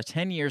Venezuela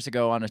 10 years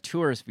ago on a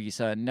tourist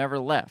visa and never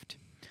left.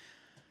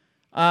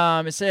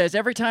 It says,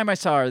 every time I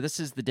saw her,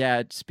 this is the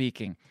dad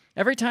speaking,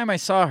 every time I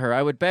saw her,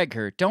 I would beg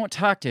her, don't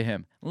talk to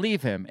him,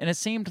 leave him. And it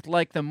seemed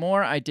like the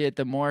more I did,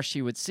 the more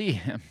she would see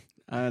him.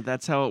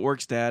 That's how it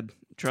works, Dad.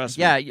 Trust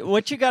me. Yeah,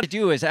 what you got to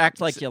do is act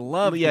like you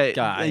love the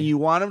guy. And you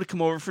want him to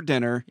come over for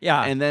dinner.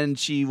 Yeah. And then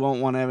she won't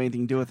want to have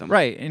anything to do with him.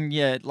 Right, and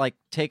you like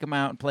take him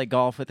out and play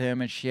golf with him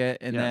and shit,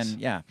 and Yes.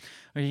 then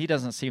I mean, he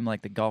doesn't seem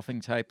like the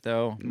golfing type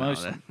though. No,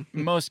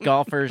 Most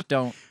golfers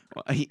don't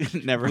Well,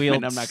 never.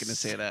 wield I'm not going to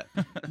say that.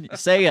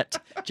 say it.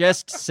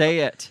 Just say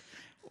it.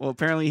 Well,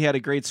 apparently he had a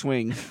great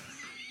swing.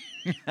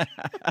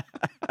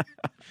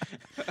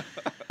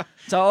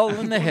 It's all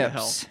in the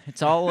hips.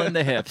 It's all in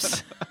the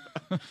hips.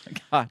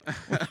 God,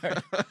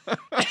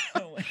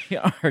 we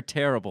are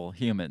terrible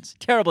humans.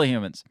 Terrible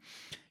humans.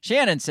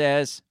 Shannon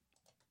says,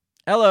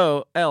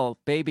 "LOL,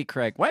 baby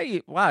Craig.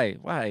 Why,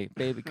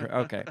 baby Craig?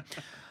 Okay."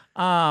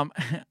 On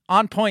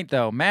point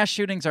though. Mass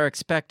shootings are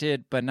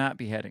expected, but not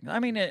beheadings. I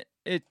mean,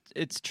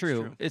 it's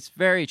true. It's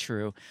very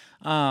true.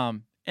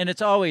 And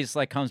it's always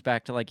like comes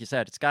back to, like you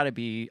said, it's got to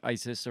be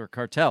ISIS or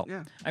cartel.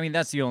 Yeah. I mean,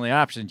 that's the only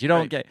options. You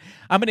don't Right. get.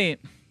 I'm gonna,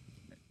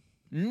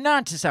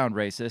 not to sound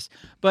racist,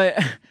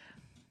 but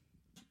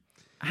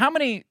how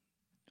many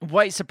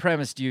white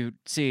supremacists do you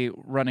see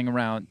running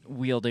around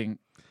wielding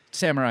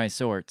samurai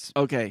swords?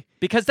 Okay.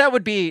 Because that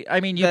would be.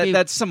 I mean, you'd be.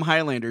 That's some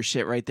Highlander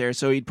shit right there.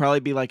 So he'd probably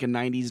be like a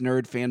 90s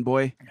nerd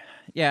fanboy.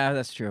 Yeah,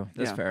 that's true.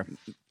 That's Yeah. fair.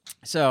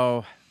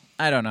 So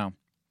I don't know.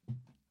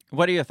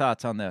 What are your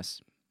thoughts on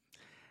this?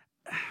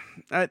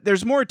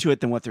 There's more to it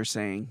than what they're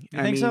saying.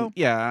 You think so?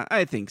 Yeah,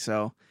 I think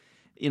so.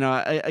 You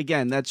know,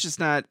 again, that's just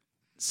not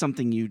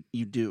something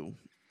you do,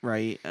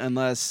 right?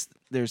 Unless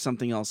there's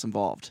something else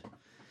involved.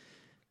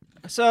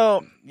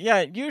 So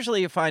yeah,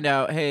 usually you find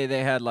out, hey,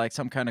 they had like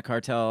some kind of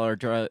cartel or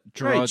drug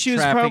Right, she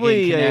was trafficking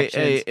probably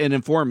connections. an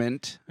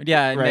informant.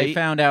 Yeah, and they right?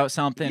 found out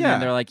something, Yeah.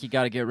 and they're like, you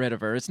got to get rid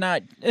of her. It's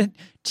not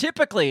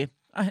typically,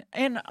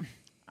 and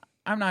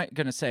I'm not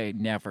gonna say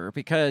never,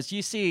 because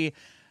you see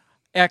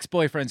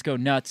ex-boyfriends go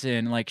nuts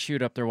and like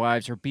shoot up their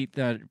wives or beat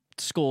the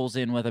skulls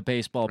in with a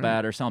baseball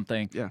bat or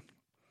something. Yeah.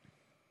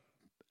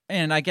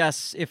 And I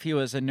guess if he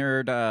was a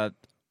nerd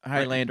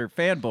Highlander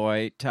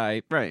fanboy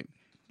type, Right.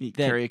 You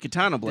That- carry a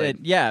katana blade.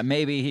 yeah,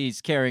 maybe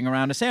he's carrying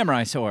around a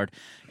samurai sword,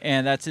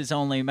 and that's his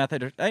only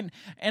method.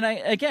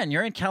 Again,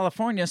 you're in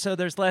California, so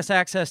there's less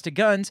access to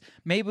guns.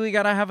 Maybe we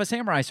gotta have a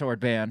samurai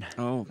sword ban,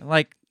 Oh,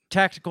 like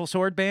tactical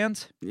sword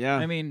bans. yeah.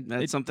 I mean,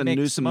 that's it something makes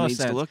Newsom most needs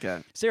sense. to look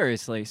at.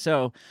 Seriously,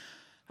 so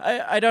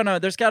I don't know.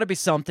 There's got to be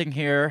something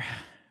here.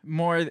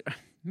 More,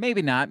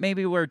 maybe not.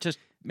 Maybe we're just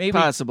maybe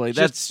Possibly.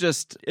 That's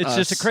just it's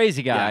just a us.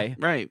 crazy Yeah, guy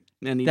right.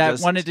 And he that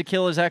just, wanted to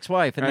kill his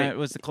ex-wife, and Right. that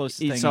was the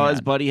closest he thing. saw his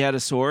had. buddy had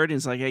a sword, and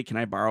he's like, "Hey, can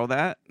I borrow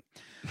that?"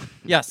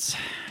 Yes.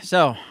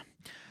 So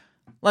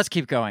let's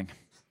keep going.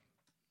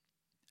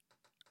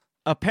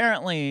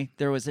 Apparently,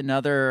 there was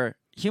another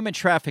human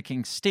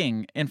trafficking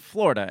sting in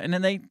Florida, and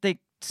then they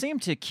seem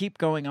to keep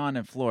going on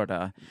in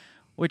Florida,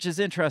 which is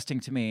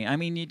interesting to me. I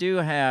mean, you do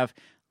have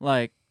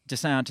like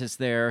DeSantis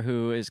there,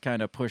 who is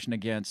kind of pushing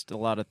against a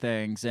lot of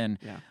things, and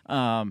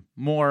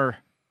more.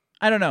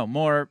 I don't know.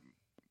 More.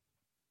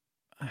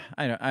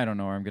 I don't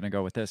know where I'm going to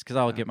go with this because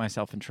I'll get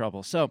myself in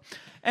trouble. So,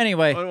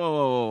 anyway.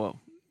 Whoa.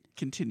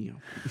 Continue.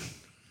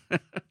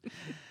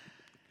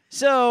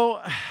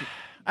 So,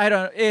 I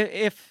don't.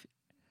 If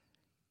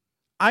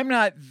I'm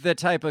not the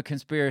type of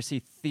conspiracy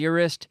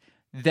theorist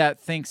that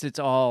thinks it's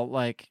all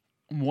like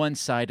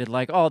one-sided,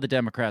 like all the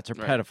Democrats are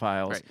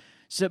pedophiles. right.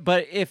 So,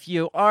 but if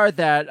you are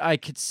that, I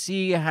could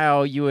see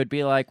how you would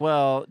be like,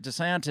 well,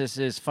 DeSantis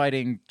is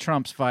fighting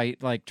Trump's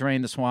fight, like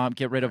drain the swamp,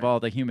 get rid of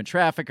all the human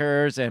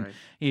traffickers, and Right.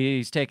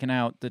 he's taking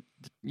out the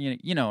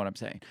you know what I'm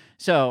saying.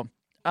 So.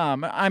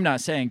 I'm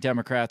not saying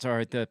Democrats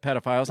are the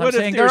pedophiles. I'm What if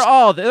saying there's- they're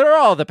all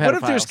the pedophiles. What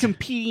if there's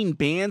competing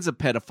bands of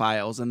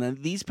pedophiles, and then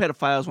these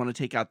pedophiles want to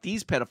take out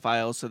these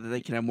pedophiles so that they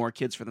can have more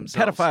kids for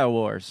themselves? pedophile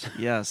wars?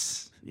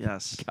 Yes.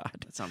 God,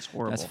 That sounds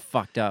horrible. that's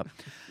fucked up.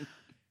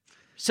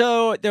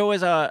 So there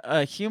was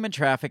a human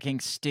trafficking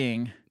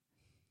sting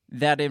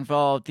that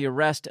involved the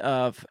arrest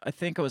of, I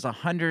think it was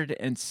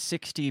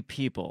 160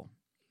 people.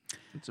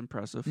 It's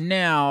impressive.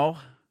 Now,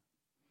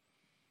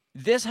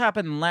 This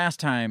happened last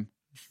time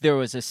there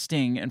was a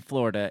sting in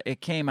Florida.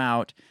 It came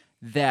out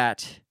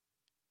that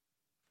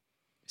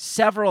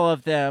several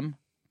of them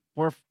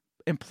were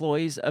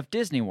employees of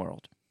Disney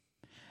World.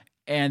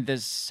 And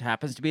this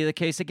happens to be the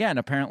case again.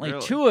 Apparently,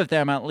 Really? 2 of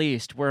them at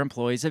least were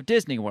employees of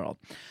Disney World.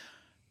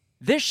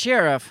 This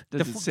sheriff,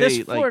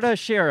 this Florida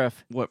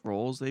sheriff, what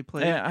roles they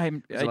play?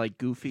 Is it like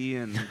Goofy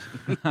and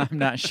I'm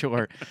not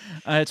sure.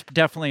 It's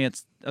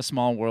a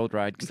small world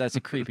ride because that's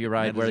a creepy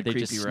ride where they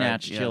just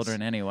snatch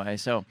children anyway.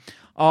 So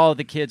all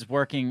the kids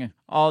working,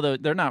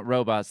 they're not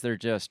robots. They're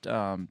just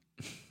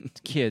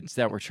kids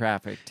that were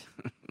trafficked.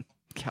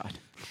 God,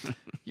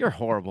 you're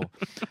horrible.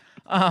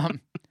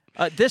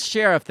 This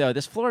sheriff, though,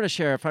 this Florida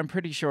sheriff, I'm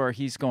pretty sure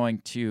he's going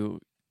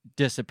to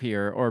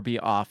disappear or be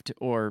offed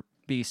or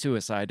be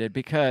suicided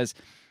because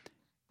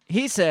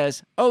he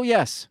says, "Oh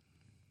yes,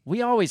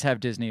 we always have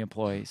Disney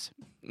employees."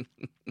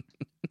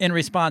 In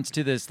response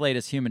to this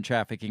latest human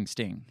trafficking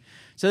sting.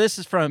 So this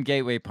is from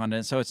Gateway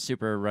Pundit, so it's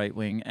super right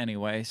wing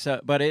anyway.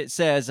 But it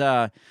says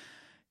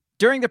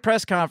during the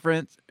press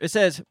conference, it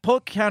says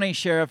Polk County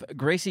Sheriff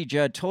Gracie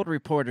Judd told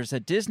reporters a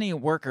Disney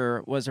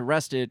worker was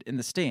arrested in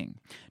the sting.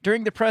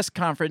 During the press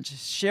conference,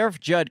 Sheriff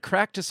Judd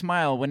cracked a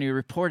smile when he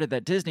reported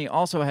that Disney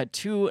also had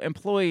 2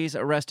 employees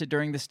arrested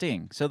during the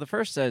sting. So the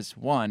first says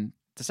 1,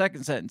 the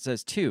second sentence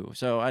says 2.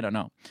 So I don't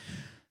know.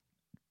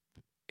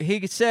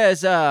 He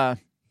says,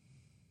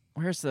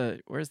 where's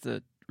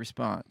the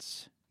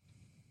response?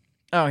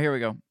 Oh, here we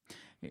go.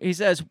 He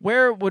says,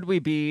 "Where would we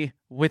be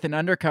with an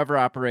undercover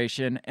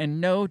operation and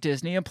no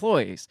Disney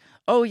employees?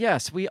 Oh,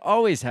 yes, we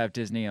always have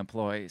Disney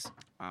employees."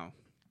 Wow.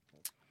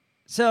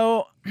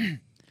 So,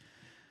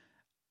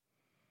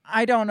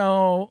 I don't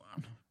know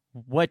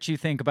what you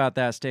think about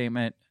that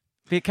statement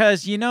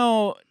because,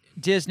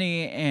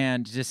 Disney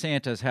and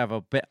DeSantis have a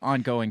bit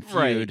ongoing feud.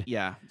 Right,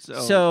 yeah.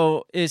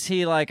 So is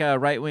he like a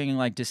right-wing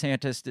like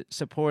DeSantis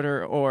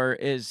supporter, or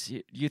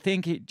do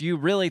you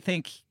really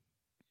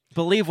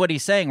believe what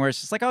he's saying, where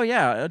it's just like, oh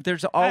yeah,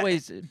 there's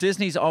always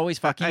Disney's always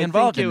fucking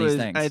involved in these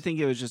things. I think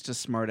it was just a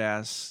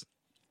smart-ass,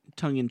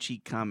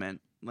 tongue-in-cheek comment.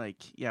 Like,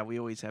 yeah, we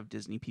always have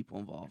Disney people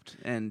involved,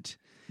 and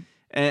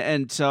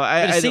so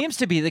it seems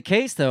to be the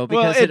case though.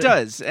 Because it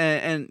does,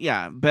 and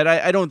yeah, but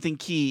I don't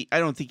think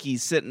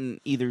he's sitting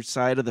either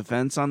side of the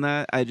fence on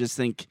that. I just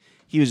think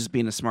he was just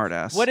being a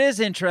smart-ass. What is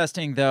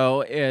interesting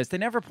though is they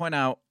never point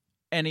out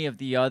any of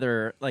the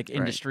other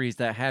industries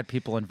that had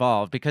people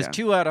involved because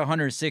 2 out of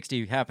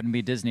 160 happen to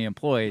be Disney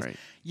employees. Right.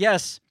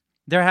 Yes,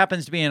 there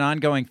happens to be an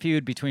ongoing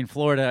feud between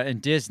Florida and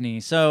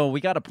Disney, so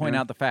we got to point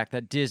out the fact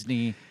that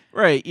Disney.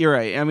 Right, you're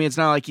right. I mean, it's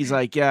not like he's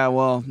like, yeah,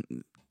 well,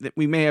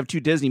 we may have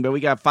 2 Disney, but we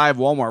got 5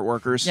 Walmart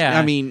workers. Yeah,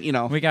 I mean,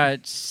 we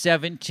got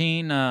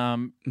 17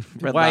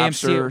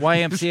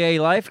 YMCA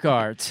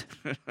lifeguards.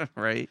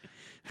 Right.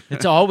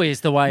 It's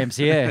always the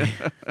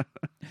YMCA.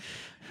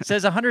 It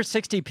says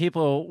 160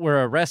 people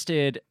were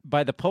arrested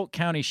by the Polk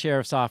County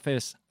Sheriff's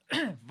Office,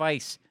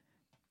 Vice,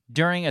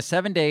 during a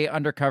 7-day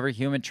undercover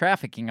human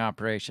trafficking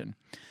operation.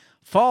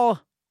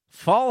 Fall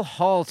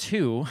Hall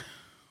 2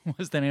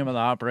 was the name of the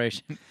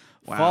operation.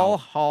 Wow. Fall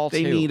Hall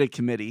 2. They need a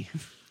committee.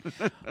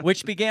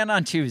 Which began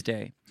on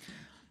Tuesday.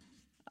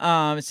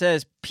 It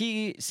says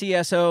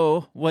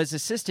PCSO was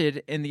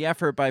assisted in the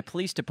effort by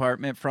police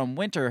department from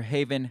Winter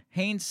Haven,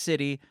 Haines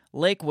City,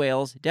 Lake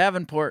Wales,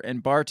 Davenport,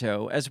 and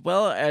Bartow, as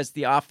well as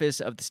the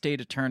Office of the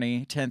State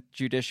Attorney, 10th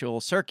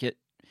Judicial Circuit,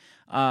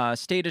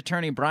 State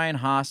Attorney Brian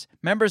Haas,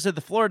 members of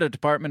the Florida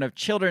Department of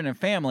Children and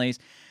Families,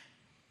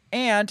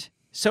 and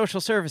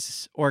social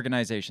services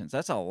organizations.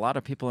 That's a lot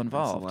of people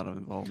involved. That's a lot of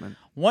involvement.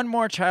 One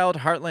More Child,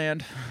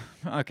 Heartland.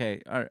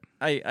 Okay,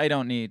 I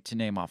don't need to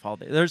name off all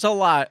the. There's a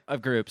lot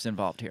of groups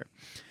involved here.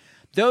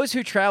 Those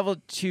who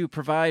traveled to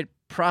provide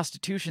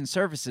prostitution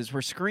services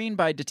were screened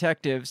by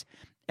detectives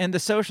and the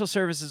social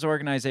services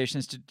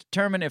organizations to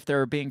determine if they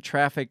were being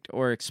trafficked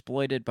or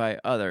exploited by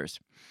others.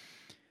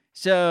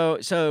 So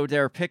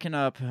they're picking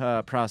up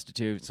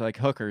prostitutes, like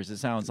hookers, it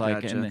sounds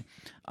like, Gotcha.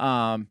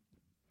 And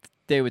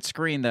they would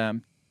screen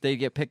them. They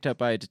get picked up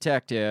by a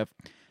detective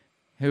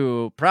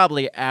who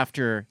probably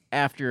after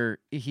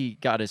he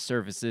got his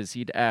services,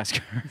 he'd ask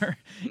her.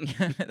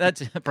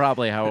 That's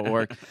probably how it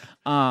worked.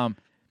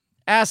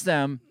 Ask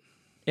them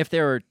if they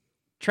were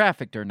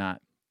trafficked or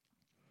not.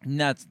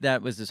 And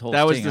that was this whole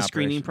That was sting the operation.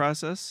 screening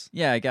process?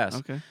 Yeah, I guess.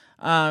 Okay.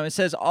 It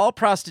says all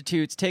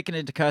prostitutes taken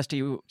into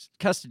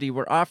custody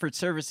were offered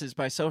services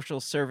by social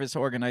service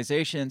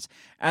organizations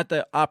at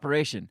the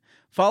operation.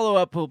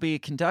 Follow-up will be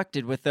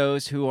conducted with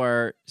those who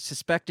are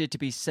suspected to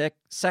be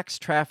sex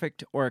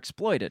trafficked or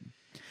exploited.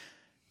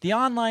 The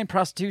online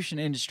prostitution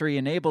industry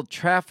enabled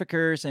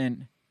traffickers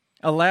and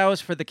allows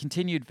for the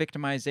continued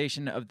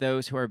victimization of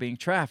those who are being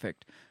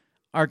trafficked.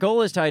 Our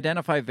goal is to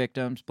identify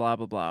victims, blah,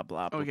 blah, blah,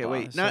 blah, blah. Okay, blah.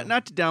 wait.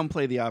 Not to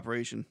downplay the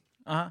operation.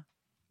 Uh-huh.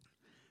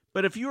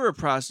 But if you were a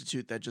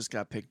prostitute that just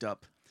got picked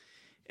up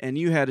and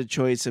you had a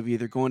choice of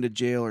either going to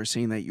jail or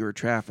saying that you were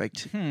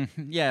trafficked.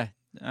 Yeah,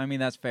 I mean,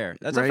 that's fair.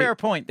 That's Right? a fair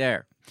point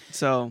there.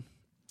 So,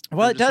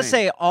 Well, I'm it just does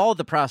saying. say all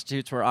the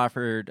prostitutes were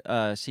offered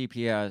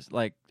CPS,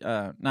 like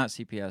not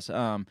CPS,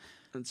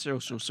 And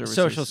social services.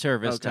 social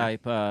service Okay.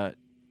 type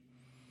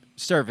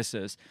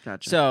services.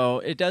 Gotcha. So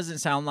it doesn't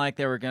sound like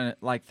they were gonna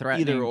like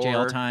threatening Either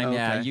jail or. time.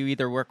 Yeah, Okay. you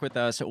either work with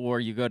us or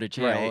you go to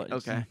jail. Right.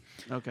 Okay.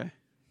 It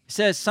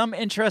says some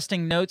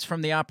interesting notes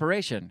from the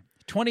operation.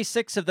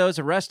 26 of those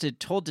arrested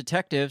told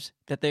detectives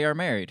that they are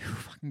married. Who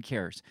fucking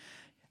cares?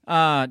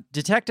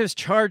 Detectives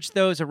charged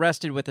those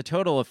arrested with a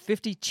total of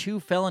 52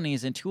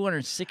 felonies and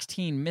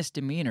 216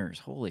 misdemeanors.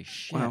 Holy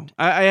shit. Wow.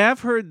 I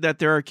have heard that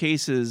there are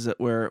cases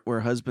where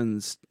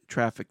husbands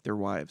traffic their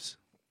wives.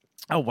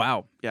 Oh,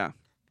 wow. Yeah.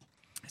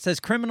 It says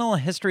criminal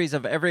histories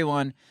of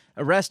everyone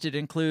arrested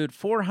include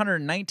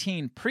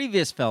 419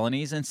 previous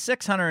felonies and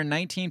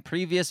 619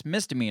 previous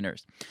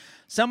misdemeanors.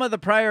 Some of the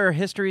prior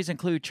histories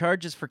include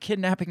charges for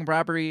kidnapping,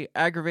 robbery,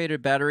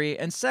 aggravated battery,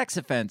 and sex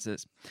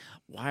offenses.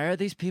 Why are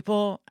these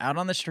people out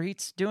on the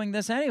streets doing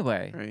this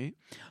anyway? Right.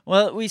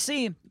 Well, we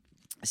see,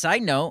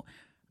 side note,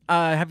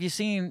 have you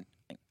seen,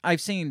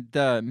 I've seen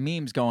the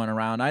memes going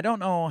around. I don't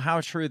know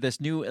how true this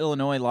new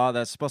Illinois law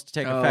that's supposed to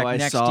take effect I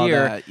next saw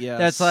year. that, yes.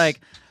 That's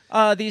like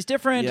these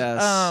different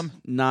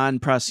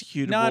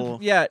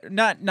non-prosecutable.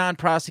 not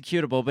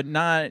non-prosecutable, but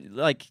not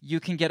like you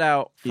can get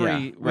out free Yeah,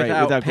 right,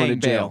 without without going paying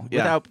to jail. bail,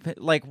 Yeah. without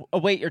like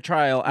await your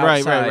trial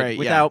Right, outside right,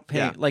 without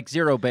yeah, paying like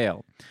zero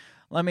bail.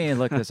 Let me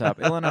look this up.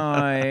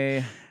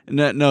 Illinois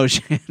No,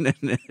 Shannon,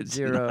 it's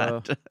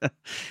zero not.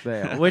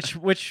 bail.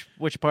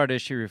 Which part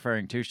is she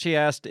referring to? She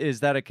asked, "Is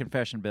that a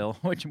confession bill?"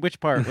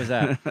 Which part was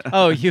that?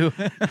 Oh, you.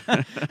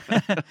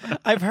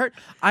 I've heard.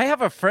 I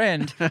have a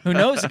friend who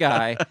knows a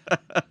guy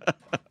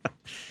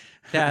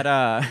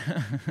that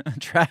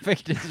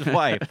trafficked his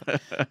wife.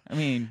 I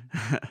mean,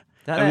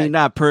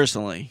 not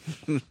personally.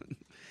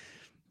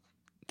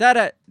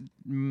 that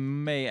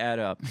may add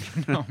up.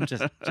 No, I'm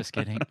just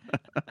kidding.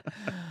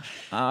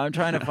 I'm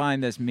trying to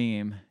find this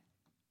meme,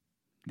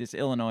 this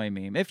Illinois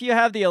meme. If you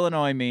have the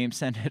Illinois meme,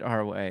 send it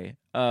our way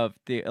of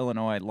the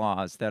Illinois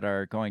laws that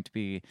are going to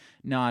be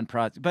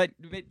non-prosecutable. But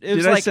it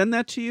was Did I like send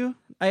that to you?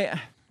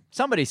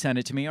 somebody sent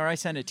it to me, or I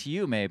sent it to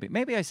you.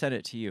 Maybe I sent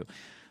it to you.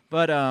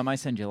 But I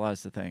send you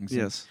lots of things.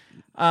 Yes.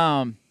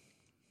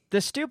 The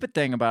stupid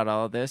thing about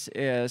all of this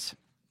is,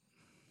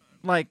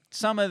 like,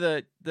 some of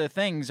the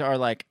things are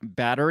like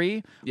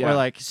battery Yeah. or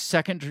like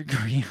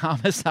second-degree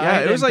homicide. Yeah,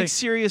 it was and like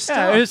serious yeah,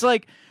 stuff. it was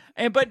like,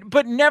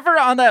 but never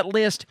on that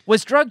list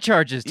was drug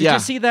charges. Did Yeah. you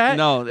see that?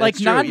 No, that's like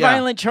true,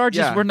 non-violent yeah. charges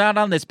Yeah. were not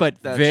on this,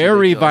 but That's very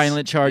ridiculous.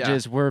 violent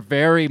charges were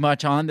very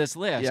much on this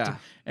list. Yeah.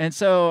 And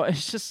so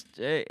it's just,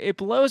 it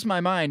blows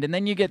my mind. And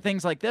then you get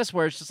things like this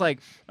where it's just like,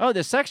 oh,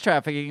 there's sex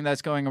trafficking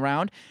that's going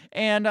around.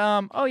 And,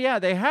 oh, yeah,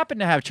 they happen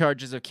to have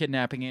charges of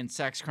kidnapping and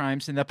sex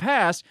crimes in the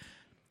past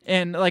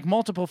and like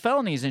multiple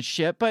felonies and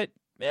shit. But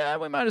yeah,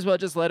 we might as well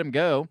just let them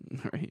go.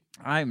 Right.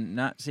 I'm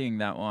not seeing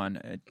that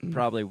one.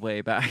 Probably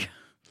way back.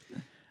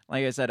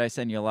 Like I said, I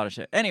send you a lot of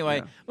shit. Anyway,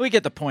 Yeah. we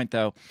get the point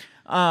though.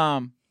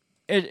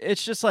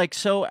 It's just like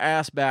so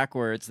ass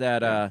backwards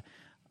that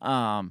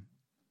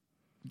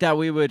that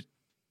we would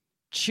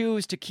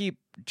choose to keep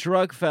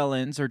drug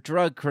felons or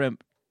drug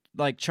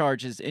like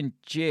charges in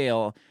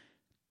jail,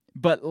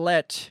 but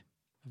let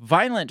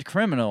violent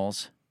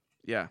criminals,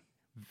 Yeah.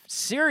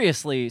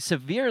 seriously,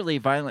 severely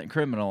violent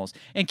criminals,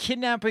 and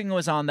kidnapping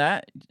was on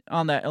that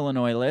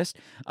Illinois list.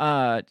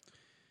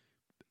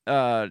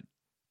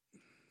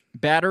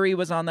 Battery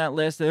was on that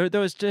list. It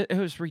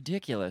was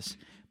ridiculous.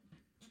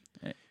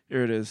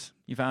 Here it is.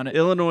 You found it?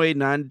 Illinois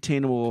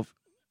non-detainable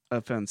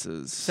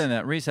offenses.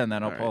 Resend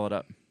that. I'll All pull it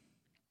up.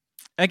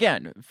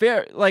 Again,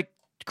 fair. Like,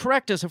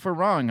 correct us if we're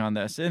wrong on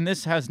this, and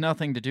this has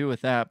nothing to do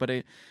with that. But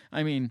it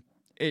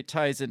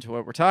ties into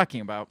what we're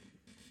talking about.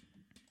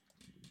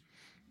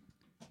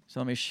 So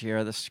let me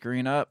share the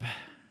screen up.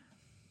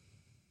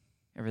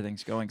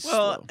 Everything's going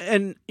slow.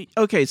 And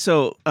okay,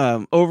 so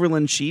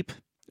Overland Sheep,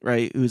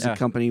 right? Who's Yeah. a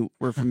company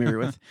we're familiar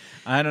with.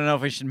 I don't know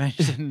if we should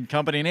mention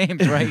company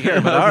names right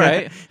here, but all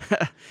right.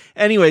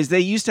 Anyways, they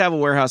used to have a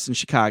warehouse in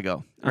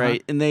Chicago,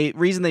 right? And the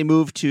reason they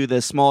moved to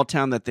the small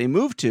town that they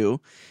moved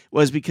to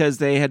was because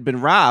they had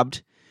been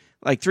robbed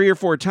like 3 or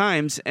 4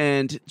 times,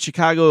 and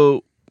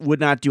Chicago would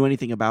not do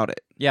anything about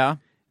it. Yeah.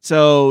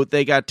 So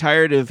they got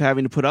tired of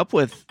having to put up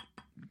with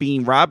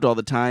being robbed all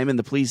the time and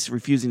the police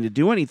refusing to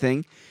do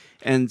anything.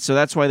 And so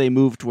that's why they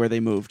moved where they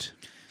moved.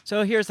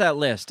 So here's that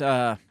list.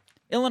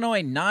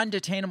 Illinois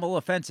non-detainable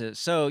offenses.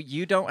 So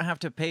you don't have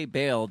to pay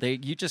bail.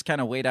 You just kind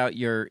of wait out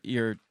your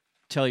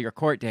till your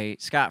court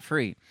date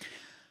scot-free.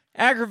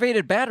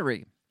 Aggravated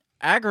battery,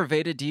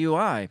 aggravated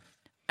DUI,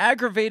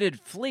 aggravated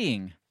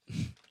fleeing,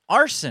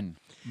 arson,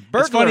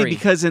 burglary. It's funny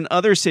because in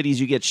other cities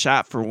you get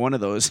shot for one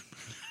of those.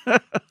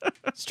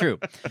 It's true.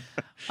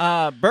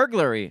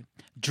 Burglary,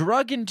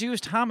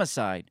 drug-induced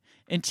homicide,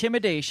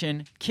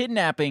 intimidation,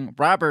 kidnapping,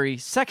 robbery,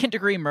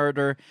 second-degree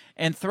murder,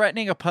 and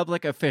threatening a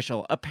public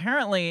official.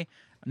 Apparently,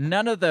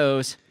 none of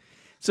those.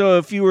 So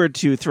if you were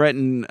to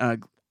threaten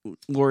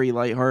Lori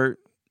Lightheart,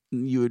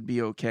 you would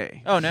be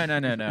okay. Oh no!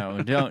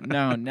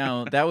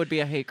 No! That would be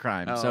a hate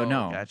crime. So Oh,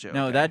 no, gotcha.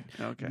 no, Okay. that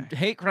Okay.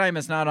 hate crime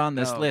is not on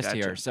this Oh, list gotcha.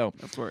 here. So,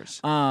 Of course.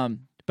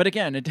 but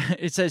again,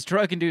 it says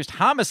drug-induced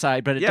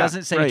homicide, but it Yeah,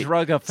 doesn't say right.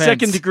 drug offense.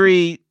 Second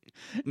degree.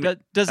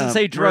 Doesn't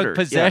say drug murder. Yeah.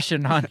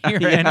 possession on here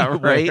Yeah, anywhere.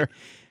 right.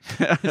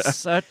 It's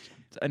such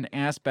an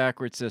ass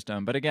backward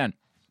system. But again,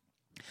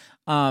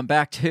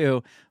 back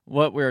to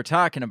what we were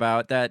talking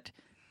about, that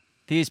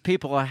these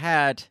people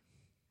had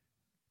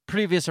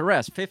previous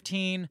arrests.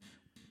 15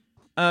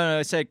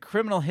 it said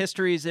criminal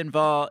histories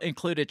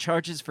included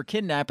charges for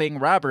kidnapping,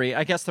 robbery.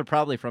 I guess they're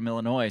probably from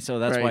Illinois, so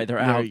that's why Right. they're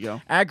There out. you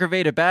go.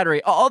 Aggravated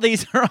battery. All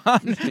these are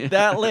on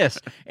that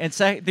list. And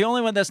the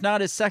only one that's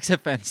not is sex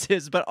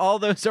offenses, but all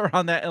those are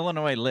on that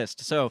Illinois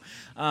list. So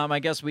I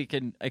guess we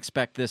can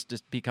expect this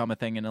to become a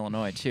thing in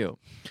Illinois too.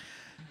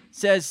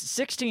 Says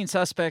 16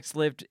 suspects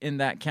lived in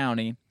that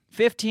county.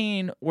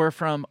 15 were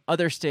from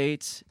other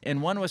states,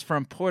 and one was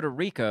from Puerto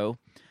Rico.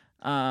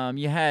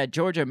 You had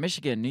Georgia,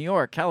 Michigan, New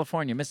York,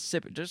 California,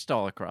 Mississippi, just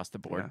all across the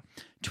board.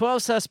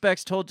 12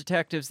 suspects told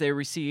detectives they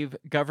receive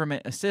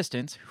government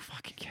assistance. Who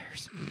fucking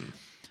cares?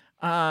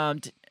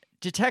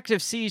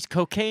 Detectives seized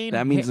cocaine.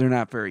 That means they're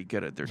not very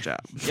good at their job.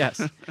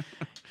 Yes.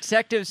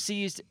 Detectives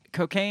seized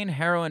cocaine,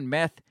 heroin,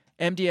 meth,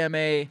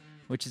 MDMA,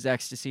 which is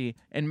ecstasy,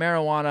 and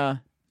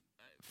marijuana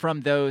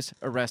from those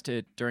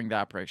arrested during the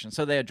operation.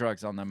 So they had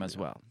drugs on them as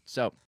well.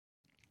 So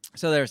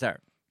there's that.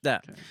 Okay.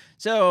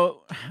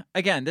 So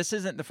again, this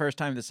isn't the first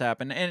time this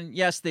happened. And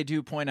yes, they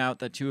do point out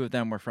that 2 of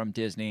them were from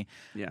Disney.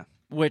 Yeah.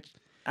 Which,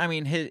 I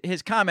mean,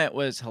 his comment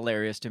was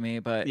hilarious to me.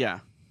 But Yeah.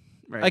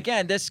 Right.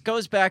 again, this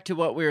goes back to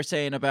what we were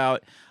saying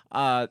about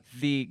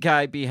the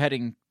guy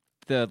beheading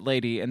the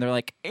lady. And they're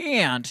like,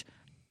 and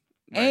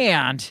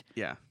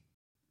Yeah.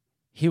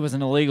 he was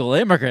an illegal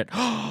immigrant.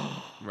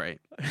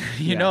 Right.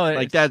 You Yeah. know,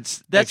 like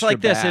that's that's like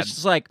extra this. bad. It's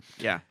just like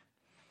Yeah.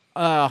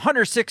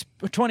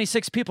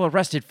 26 people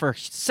arrested for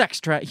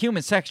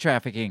human sex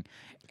trafficking,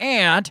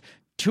 and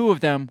 2 of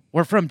them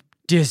were from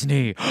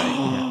Disney.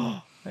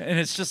 And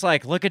it's just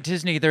like, look at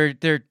Disney. They're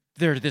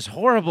this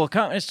horrible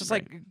company. It's just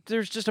like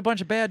there's just a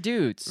bunch of bad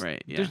dudes.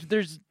 Right. Yeah.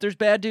 There's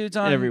bad dudes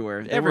on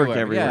everywhere. They work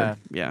everywhere.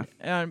 Yeah.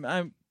 And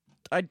I'm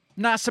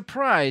not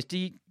surprised.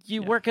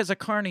 You work as a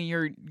carny,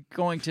 you're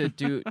going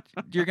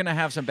to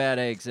have some bad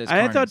eggs as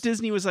I thought carnies.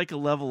 Disney was like a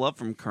level up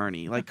from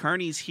Carney. Like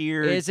Carney's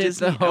here. Is it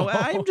Disney, though?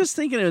 I'm just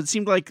thinking it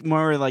seemed like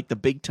more like the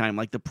big time,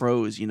 like the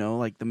pros,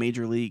 like the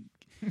major league.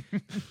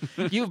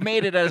 You've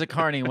made it as a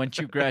carny once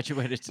you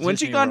graduated to Once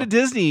Disney you've gone to World.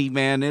 Disney,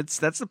 man, that's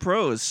the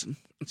pros.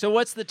 So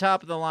what's the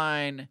top of the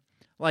line,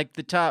 like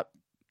the top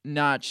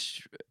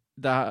notch,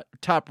 the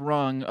top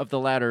rung of the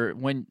ladder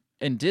when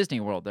in Disney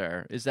World?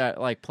 There is that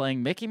like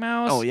playing Mickey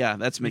Mouse? Oh yeah,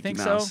 that's You Mickey think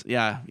Mouse. so?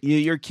 Yeah,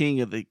 you're king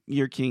of it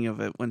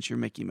once you're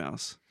Mickey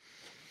Mouse.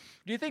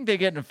 Do you think they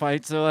get in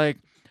fights? They're like,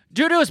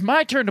 dude, it was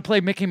my turn to play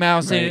Mickey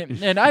Mouse, Right.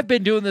 and I've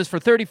been doing this for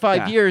 35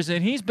 Yeah. years,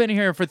 and he's been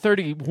here for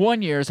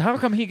 31 years. How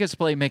come he gets to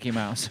play Mickey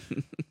Mouse?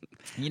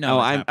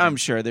 I'm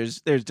sure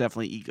there's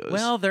definitely egos.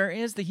 Well, there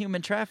is the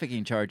human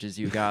trafficking charges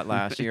you got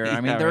last year.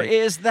 I mean, Yeah, there right.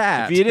 is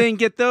that. if you didn't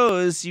get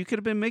those, you could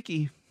have been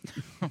Mickey.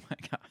 Oh my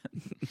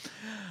god.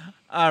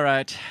 All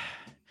right.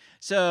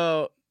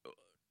 So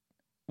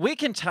we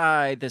can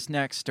tie this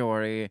next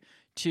story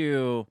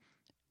to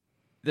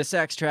the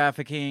sex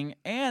trafficking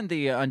and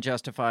the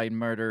unjustified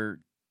murder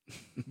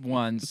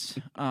ones.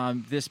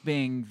 This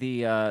being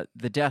the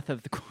death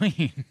of the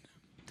Queen.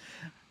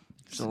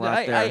 There's a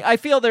lot there. I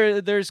feel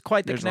there's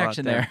quite the There's a lot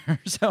connection there.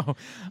 So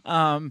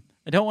I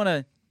don't want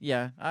to.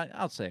 Yeah,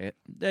 I'll say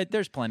it.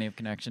 There's plenty of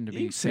connection to You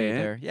be can say made it.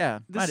 there. Yeah,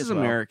 This might is as well.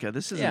 America.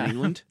 This isn't Yeah.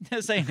 England.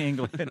 This ain't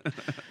England.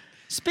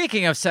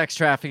 Speaking of sex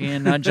trafficking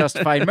and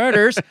unjustified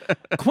murders,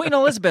 Queen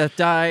Elizabeth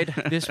died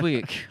this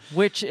week,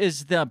 which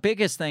is the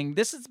biggest thing.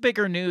 This is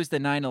bigger news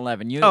than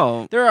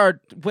 9/11. There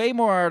are way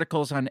more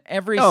articles on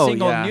every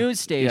single yeah. news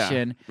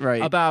station Yeah,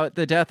 right. about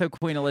the death of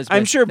Queen Elizabeth.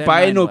 I'm sure than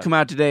Biden will 9/11. come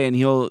out today and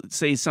he'll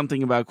say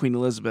something about Queen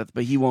Elizabeth,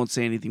 but he won't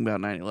say anything about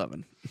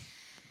 9/11.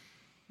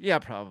 Yeah,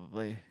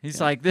 probably.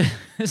 He's like, this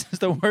is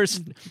the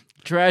worst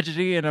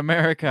tragedy in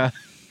America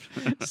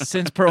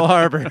since Pearl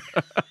Harbor.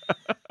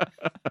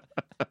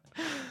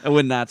 It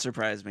would not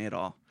surprise me at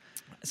all.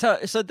 So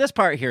this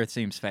part here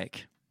seems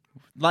fake,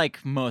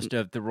 like most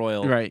of the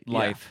royal Right. yeah,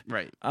 life.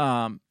 Right.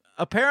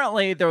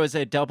 Apparently, there was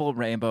a double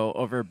rainbow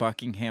over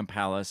Buckingham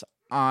Palace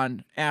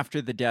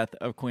after the death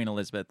of Queen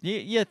Elizabeth.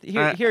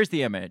 Here's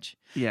the image.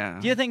 Yeah.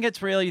 Do you think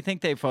it's real? You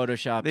think they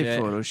photoshopped They it?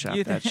 photoshopped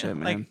You that think- shit,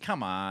 man. Like,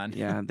 come on.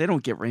 Yeah. They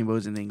don't get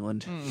rainbows in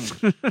England.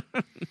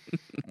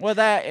 Well,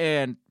 that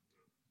and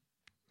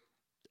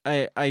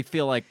I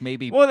feel like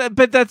maybe. Well,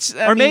 but that's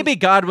I or mean, maybe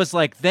God was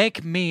like,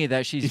 thank me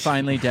that she's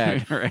finally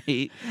dead.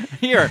 right.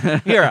 Here,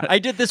 I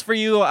did this for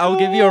you. I'll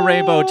give you a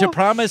rainbow to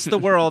promise the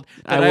world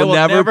that I will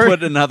never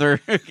put another.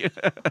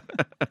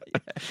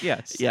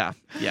 Yes. yeah.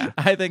 Yeah.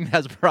 I think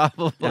that's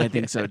probably. I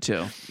think so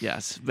too.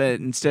 Yes. But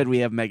instead we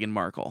have Meghan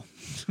Markle.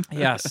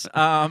 Yes.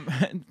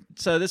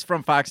 So this is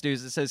from Fox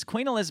News. It says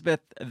Queen Elizabeth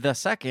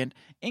II,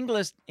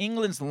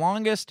 England's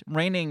longest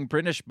reigning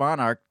British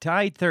monarch,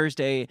 died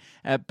Thursday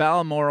at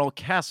Balmoral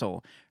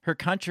Castle, her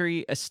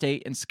country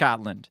estate in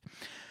Scotland.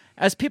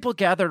 As people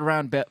gathered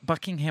around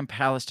Buckingham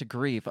Palace to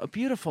grieve, a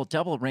beautiful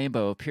double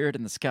rainbow appeared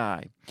in the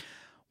sky.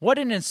 What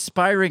an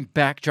inspiring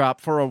backdrop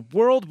for a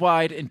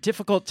worldwide and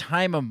difficult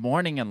time of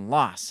mourning and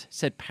loss,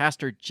 said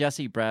Pastor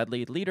Jesse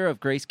Bradley, leader of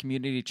Grace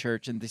Community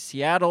Church in the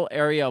Seattle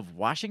area of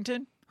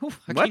Washington. Who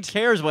fucking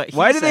cares what he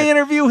Why said? did they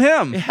interview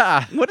him?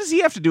 Yeah. What does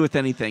he have to do with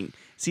anything?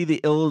 Is he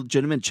the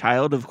illegitimate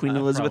child of Queen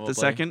Elizabeth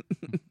II?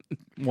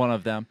 One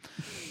of them.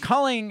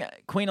 Calling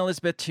Queen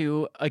Elizabeth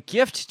II a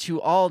gift to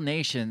all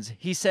nations,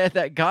 he said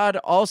that God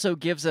also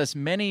gives us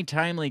many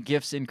timely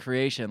gifts in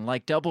creation,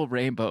 like double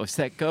rainbows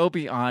that go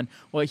beyond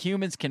what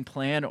humans can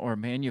plan or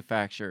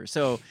manufacture.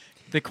 So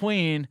the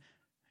Queen,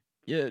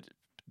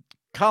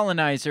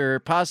 colonizer,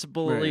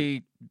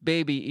 possibly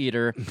baby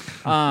eater,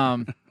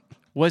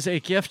 was a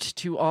gift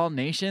to all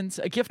nations.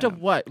 A gift of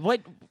what?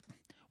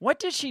 What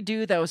did she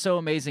do that was so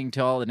amazing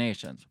to all the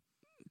nations?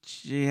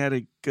 She had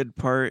a good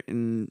part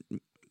in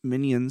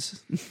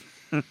Minions.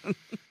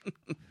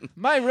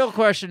 My real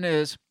question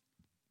is,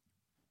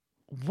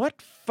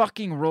 what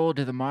fucking role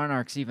do the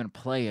monarchs even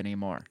play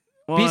anymore?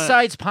 Well,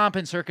 Besides pomp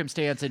and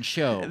circumstance and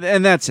show.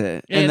 And that's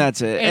it. And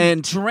that's it.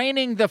 And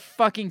draining the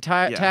fucking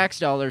tax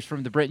dollars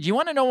from the Britons. You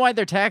want to know why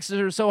their taxes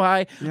are so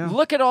high? Yeah.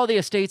 Look at all the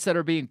estates that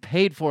are being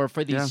paid for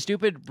these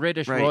stupid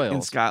British royals.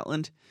 In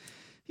Scotland.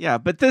 Yeah,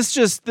 but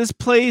this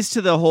plays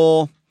to the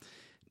whole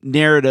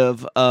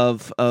narrative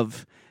of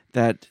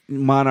that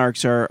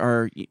monarchs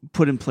are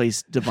put in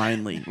place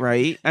divinely,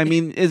 right? I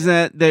mean,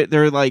 isn't that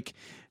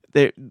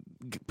they're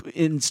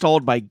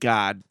installed by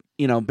God,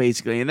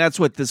 basically, and that's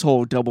what this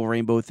whole double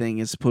rainbow thing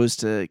is supposed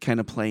to kind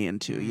of play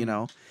into,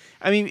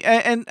 I mean,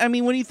 and I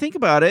mean, when you think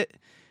about it,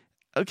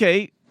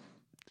 okay,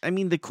 I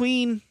mean, the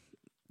Queen,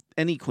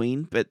 any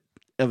Queen, but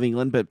of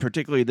England, but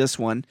particularly this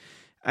one,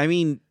 I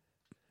mean,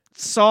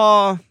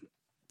 saw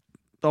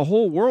the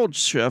whole world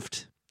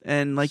shift.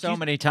 And like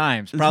many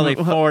times, probably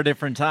 4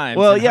 different times.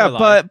 Well, yeah,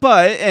 but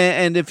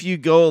if you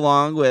go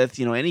along with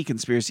any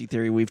conspiracy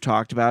theory we've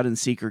talked about in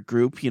Secret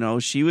Group,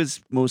 she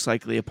was most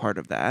likely a part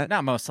of that.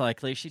 Not most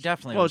likely, she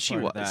definitely was. She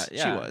part was. Of that.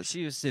 Yeah, she was.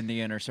 She was in the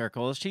inner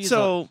circles. She's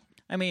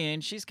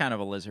she's kind of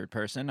a lizard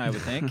person, I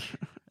would think.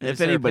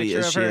 If anybody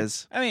is, she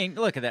is. I mean,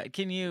 look at that.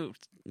 Can you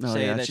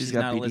say that she's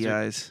got not beady a lizard?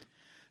 Eyes.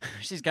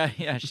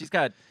 she's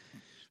got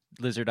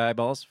lizard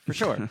eyeballs for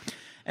sure.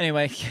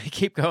 Anyway,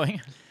 keep going.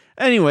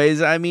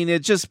 Anyways, I mean,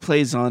 it just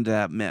plays on to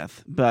that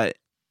myth. But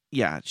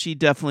yeah, she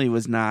definitely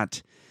was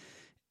not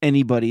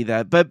anybody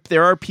that. But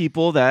there are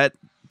people that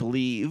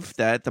believe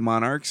that the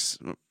monarchs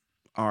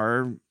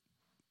are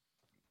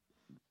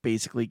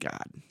basically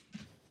God.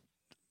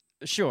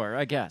 Sure,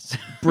 I guess.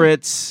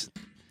 Brits.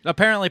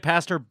 Apparently,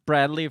 Pastor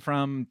Bradley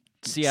from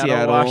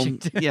Seattle,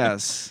 Washington.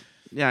 Yes.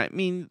 Yeah, I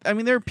mean,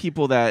 there are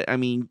people that,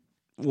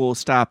 will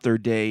stop their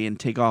day and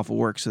take off of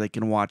work so they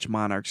can watch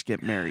monarchs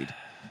get married.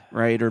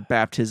 Right, or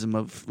baptism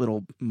of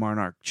little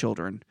monarch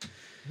children.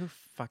 Who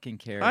fucking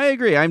cares? I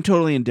agree. I'm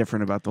totally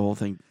indifferent about the whole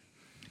thing.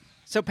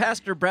 So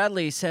Pastor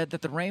Bradley said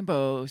that the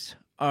rainbows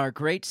are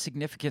great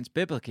significance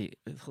biblically.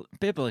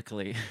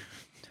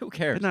 Who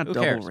cares? But not Who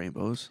double cares?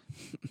 rainbows.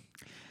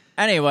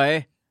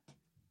 Anyway,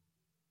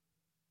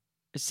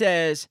 it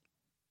says,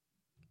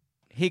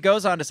 he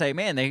goes on to say,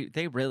 man,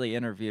 they really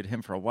interviewed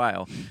him for a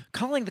while,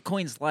 calling the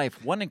Queen's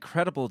life one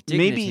incredible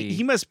dignity. Maybe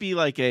he must be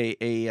like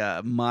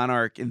a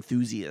monarch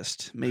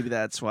enthusiast. Maybe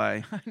that's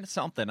why.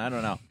 Something, I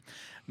don't know.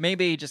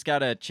 Maybe he just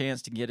got a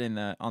chance to get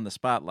on the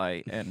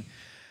spotlight, and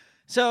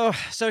so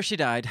she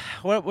died.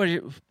 What were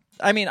you?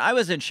 I mean, I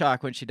was in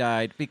shock when she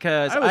died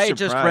because I had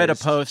just read a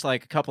post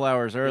like a couple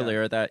hours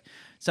earlier that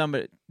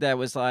somebody that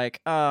was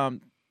like,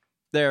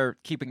 they're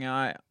keeping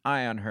an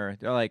eye on her.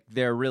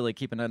 They're really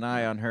keeping an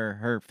eye on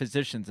her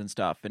physicians and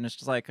stuff. And it's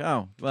just like,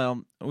 oh,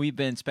 well, we've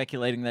been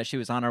speculating that she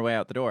was on her way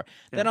out the door.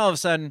 Yeah. Then all of a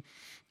sudden,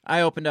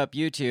 I opened up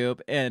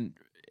YouTube, and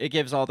it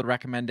gives all the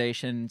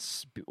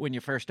recommendations when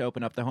you first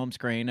open up the home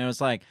screen. And it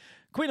was like,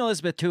 Queen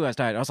Elizabeth II has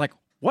died. I was like,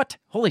 what?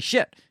 Holy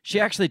shit. She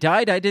actually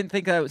died? I didn't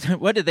think that was...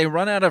 What, did they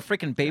run out of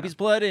freaking baby's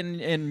blood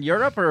in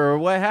Europe, or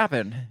what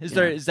happened?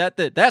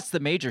 That's the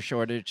major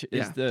shortage,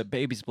 is the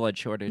baby's blood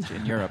shortage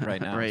in Europe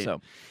right now. Right. So,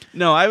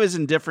 no, I was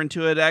indifferent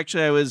to it.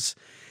 Actually,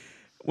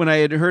 when I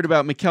had heard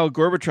about Mikhail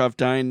Gorbachev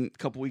dying a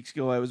couple weeks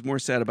ago, I was more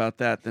sad about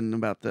that than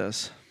about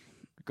this.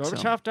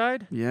 Gorbachev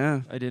died?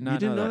 Yeah. I did not You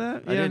didn't know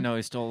that? I didn't know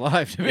he's still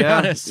alive, to be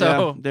honest.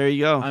 So there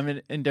you go. I'm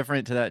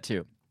indifferent to that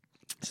too.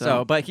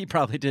 So, but he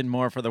probably did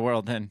more for the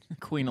world than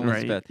Queen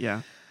Elizabeth. Right,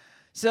 yeah.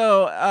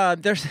 So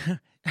there's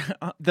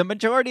the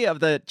majority of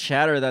the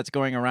chatter that's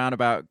going around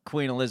about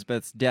Queen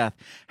Elizabeth's death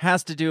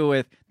has to do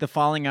with the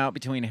falling out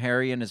between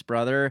Harry and his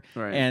brother,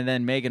 and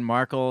then Meghan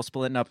Markle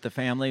splitting up the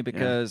family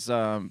because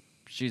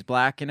she's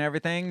black and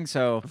everything.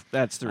 So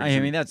that's the reason. I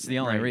mean, that's the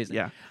only reason.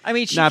 Yeah. I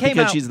mean, she not came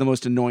because out, she's the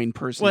most annoying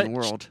person in the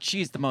world.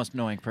 She's the most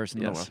annoying person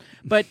in the world.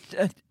 But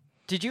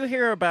Did you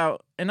hear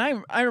about? And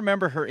I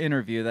remember her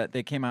interview that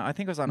they came out. I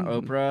think it was on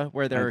Oprah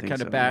where they were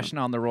kind of bashing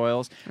on the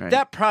royals. Right.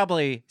 That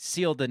probably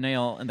sealed the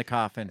nail in the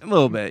coffin. A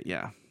little bit,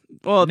 yeah.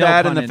 Well, No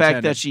that pun and the fact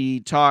intended. that she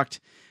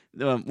talked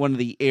one of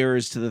the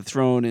heirs to the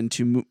throne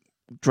into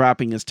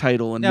dropping his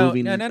title and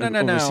moving No.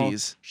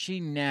 overseas.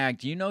 She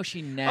nagged. You know,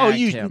 she nagged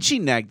him. She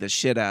nagged the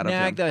shit out of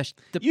nagged him.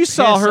 the You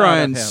saw piss her out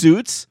of on him.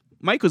 Suits.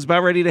 Mike was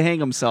about ready to hang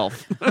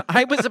himself.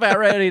 I was about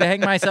ready to hang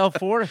myself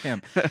for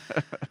him.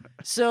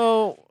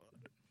 So,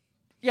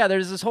 yeah,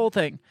 there's this whole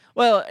thing.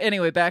 Well,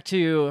 anyway, back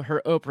to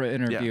her Oprah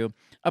interview.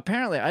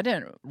 Apparently, I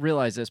didn't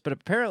realize this, but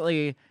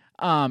apparently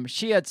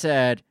she had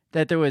said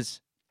that there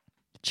was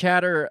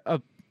chatter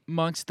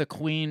amongst the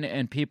queen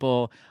and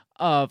people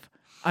of,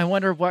 I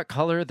wonder what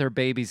color their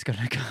baby's going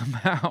to come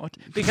out.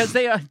 Because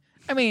they are,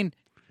 I mean,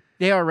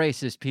 they are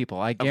racist people.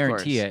 I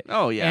guarantee course. it.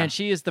 Oh, yeah. And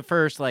she is the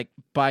first, like,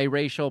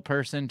 biracial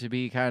person to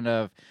be kind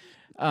of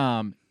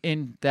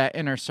in that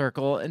inner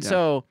circle. And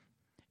so,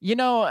 you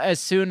know, as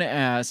soon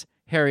as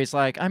Harry's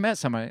like, I met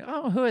somebody.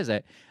 Oh, who is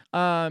it? You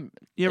ever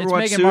It's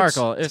watch Meghan Suits?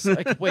 Markle. It's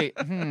like, wait,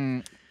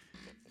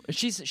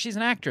 she's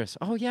an actress.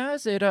 Oh yeah,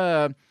 is it?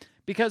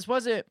 Because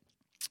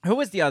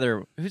who's the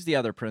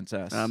other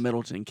princess?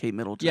 Kate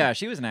Middleton. Yeah,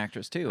 she was an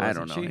actress too. I wasn't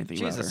don't know she? anything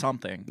She's about a her.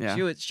 something. Yeah.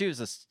 She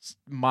was a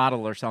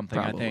model or something.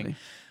 I think. Probably.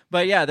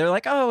 But yeah, they're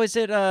like, oh, is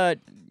it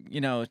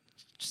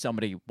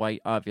somebody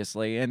white,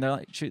 obviously, and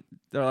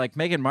they're like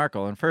Meghan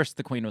Markle, and first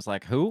the queen was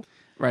like, who?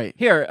 Right.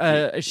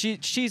 Here,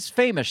 she's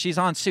famous. She's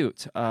on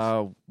Suits.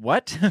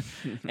 What?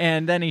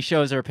 And then he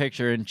shows her a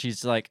picture, and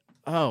she's like,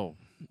 oh.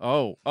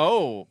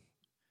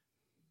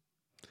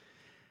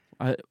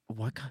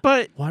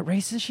 What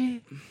race is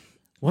she?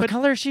 What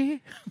color is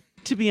she?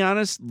 To be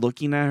honest,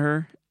 looking at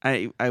her,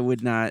 I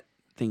would not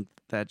think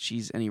that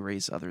she's any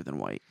race other than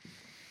white.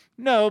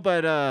 No,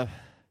 but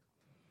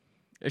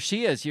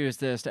she has used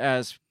this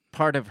as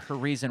part of her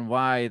reason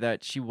why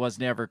that she was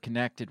never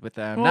connected with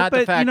them. Well, Not the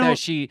but, fact you know-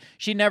 that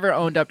she never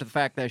owned up to the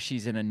fact that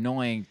she's an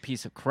annoying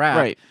piece of crap.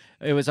 Right.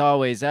 It was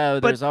always,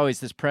 there's always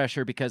this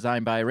pressure because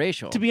I'm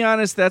biracial. To be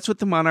honest, that's what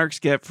the monarchs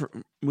get for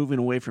moving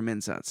away from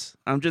incense.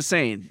 I'm just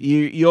saying,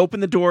 you open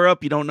the door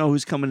up, you don't know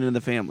who's coming into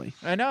the family.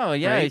 I know,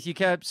 yeah. Right? If you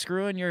kept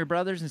screwing your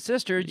brothers and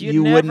sisters,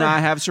 You would not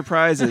have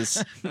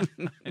surprises.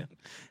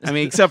 I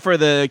mean, except for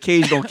the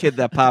occasional kid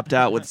that popped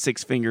out with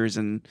 6 fingers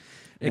and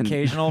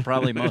Occasional,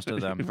 probably most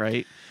of them.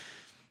 right.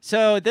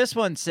 So this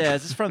one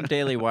says, this is from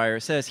Daily Wire.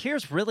 It says,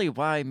 here's really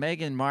why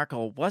Meghan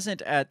Markle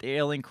wasn't at the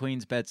ailing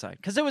queen's bedside.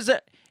 Because it was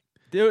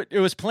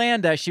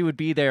planned that she would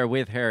be there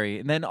with Harry.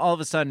 And then all of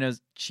a sudden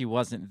she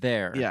wasn't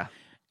there. Yeah.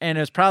 And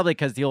it was probably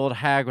because the old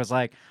hag was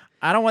like,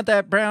 I don't want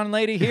that brown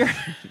lady here.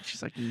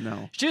 She's like,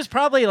 no. She was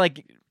probably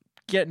like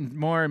getting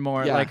more and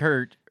more Yeah. like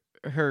her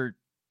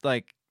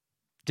like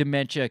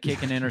dementia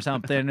kicking in or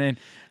something. And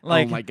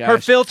like my her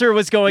gosh. filter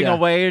was going Yeah.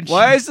 away. And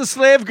Why is the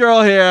slave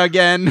girl here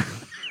again?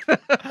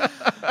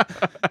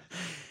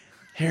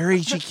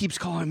 Harry, she keeps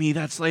calling me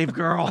that slave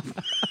girl.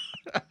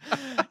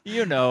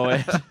 You know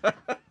it.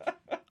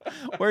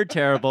 We're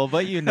terrible,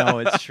 but you know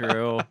it's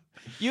true.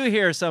 You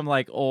hear some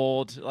like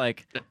old,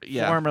 like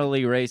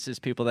formerly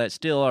racist people that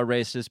still are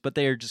racist, but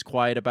they are just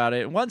quiet about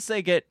it. And once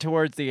they get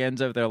towards the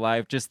ends of their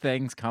life, just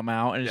things come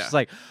out, and it's just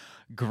like,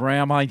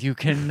 Grandma, you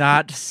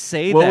cannot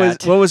say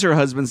that. What was her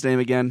husband's name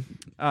again?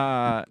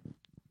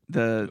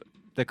 The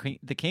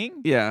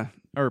king Yeah.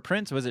 or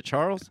prince? Was it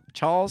Charles?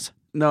 Charles?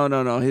 No.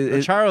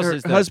 Charles her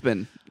is the-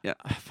 husband. Yeah.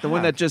 The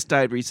one fuck. that just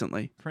died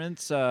recently.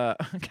 Prince. God,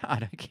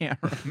 I can't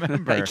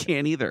remember. I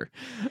can't either.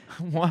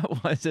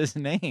 What was his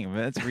name?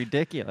 That's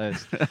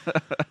ridiculous.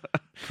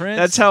 Prince.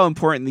 That's how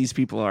important these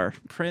people are.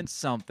 Prince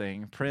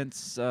something.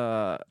 Prince.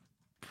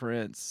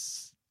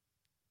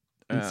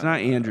 It's not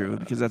Andrew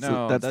because that's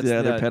no, the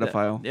other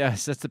pedophile.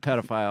 Yes, that's the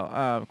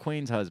pedophile.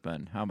 Queen's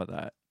husband. How about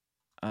that?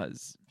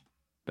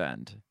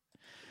 Husband.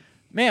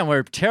 Man,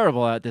 we're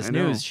terrible at this I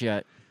know. news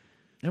shit.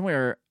 And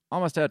we're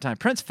almost out of time.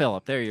 Prince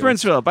Philip. There you go.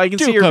 Prince Philip. I can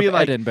see Duke her of being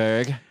like,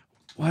 Edinburgh.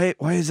 why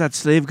is that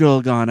slave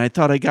girl gone? I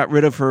thought I got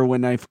rid of her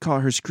when I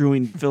caught her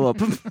screwing Philip.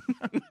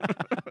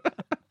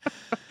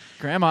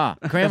 Grandma.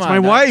 That's my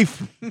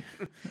wife.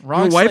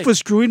 Wrong Your wife slave. was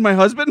screwing my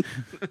husband?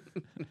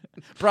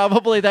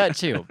 Probably that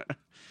too.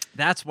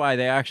 That's why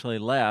they actually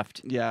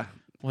left. Yeah.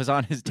 Was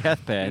on his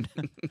deathbed.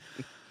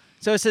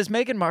 So it says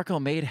Meghan Markle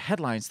made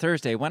headlines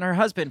Thursday when her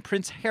husband,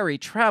 Prince Harry,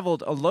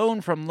 traveled alone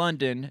from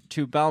London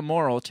to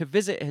Balmoral to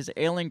visit his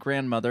ailing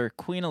grandmother,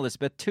 Queen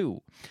Elizabeth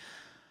II.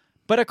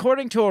 But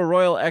according to a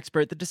royal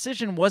expert, the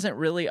decision wasn't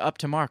really up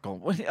to Markle.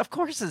 Well, of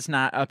course it's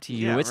not up to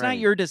you. Yeah, It's right. not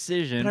your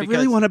decision. But I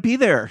really want to be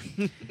there.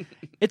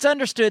 It's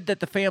understood that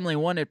the family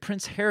wanted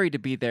Prince Harry to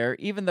be there,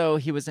 even though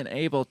he wasn't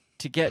able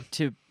to get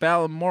to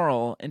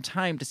Balmoral in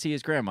time to see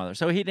his grandmother.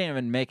 So he didn't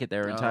even make it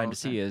there in time to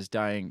see his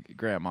dying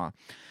grandma.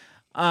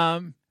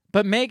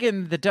 But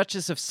Meghan, the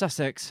Duchess of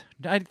Sussex,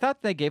 I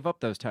thought they gave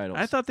up those titles.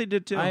 I thought they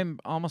did too. I'm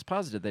almost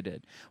positive they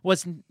did.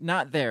 Was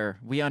not there,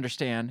 we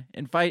understand.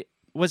 Invited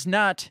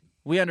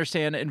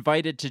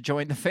to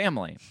join the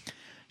family.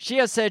 She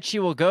has said she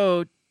will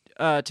go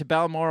to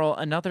Balmoral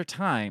another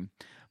time,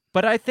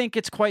 But I think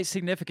it's quite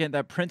significant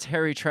that Prince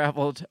Harry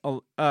traveled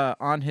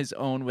on his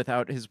own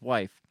without his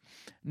wife.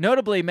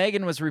 Notably,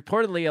 Meghan was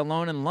reportedly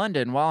alone in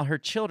London while her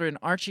children,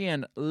 Archie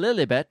and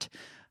Lilibet,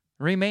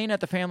 remain at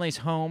the family's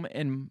home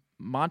in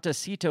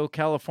Montecito,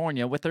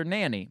 California, with their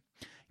nanny.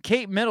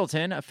 Kate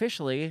Middleton,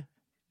 officially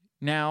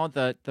now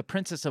the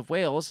Princess of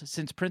Wales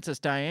since Princess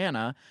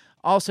Diana,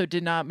 also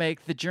did not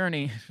make the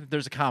journey.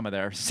 There's a comma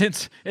there.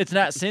 Since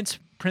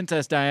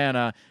Princess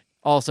Diana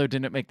also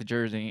didn't make the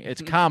journey.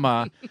 It's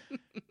comma.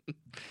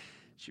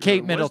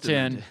 Kate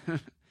Middleton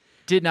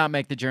did not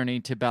make the journey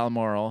to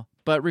Balmoral,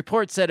 but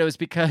reports said it was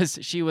because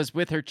she was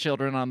with her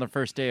children on the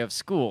first day of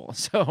school.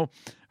 So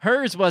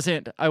hers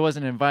wasn't, I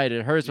wasn't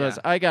invited. Hers was,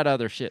 I got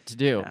other shit to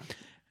do. Yeah.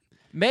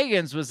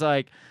 Meghan's was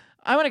like,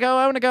 I want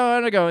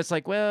to go. It's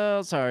like,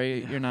 well,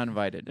 sorry, you're not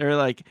invited. They're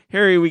like,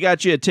 Harry, we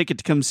got you a ticket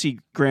to come see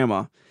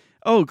Grandma.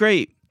 Oh,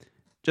 great.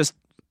 Just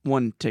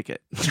one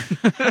ticket.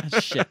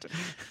 Shit.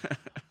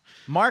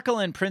 Markle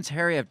and Prince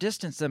Harry have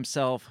distanced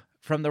themselves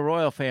from the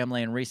royal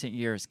family in recent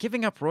years,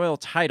 giving up royal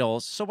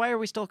titles, so why are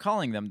we still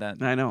calling them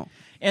then? I know.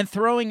 And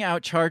throwing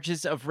out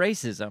charges of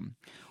racism.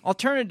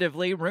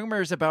 Alternatively,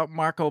 rumors about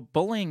Markle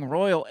bullying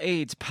royal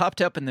aides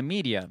popped up in the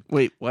media.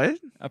 Wait, what?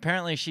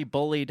 Apparently she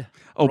bullied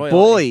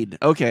bullied.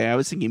 Okay,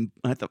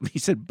 I thought he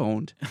said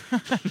boned.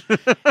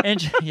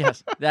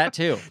 Yes, that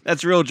too.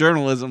 That's real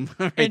journalism.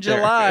 In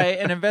July,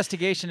 an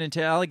investigation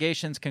into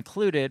allegations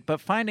concluded,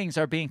 but findings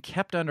are being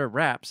kept under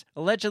wraps,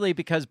 allegedly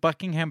because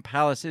Buckingham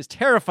Palace is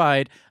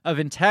terrified of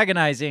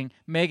antagonizing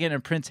Meghan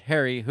and Prince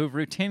Harry, who've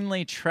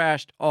routinely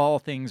trashed all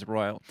things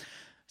royal.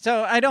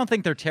 So I don't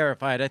think they're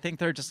terrified. I think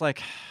they're just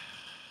like,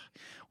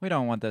 we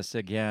don't want this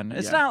again.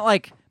 It's not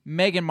like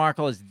Meghan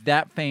Markle is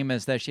that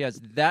famous that she has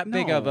that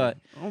big of a...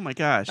 Oh my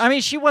gosh. I mean,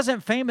 she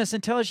wasn't famous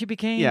until she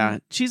became... Yeah,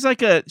 she's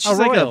like a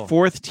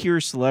fourth tier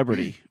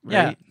celebrity,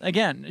 right? Yeah,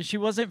 again, she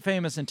wasn't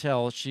famous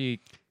until she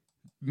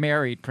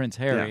married Prince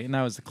Harry, and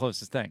that was the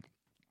closest thing.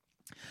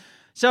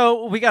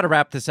 So we got to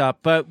wrap this up,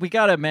 but we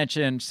got to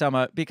mention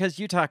some... because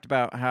you talked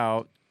about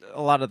how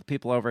a lot of the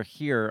people over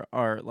here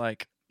are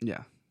like...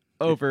 Yeah.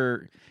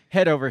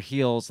 Head over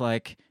heels,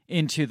 like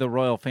into the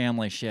royal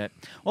family shit.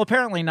 Well,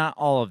 apparently not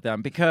all of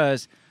them,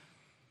 because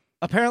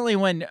apparently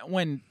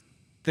when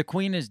the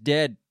Queen is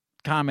dead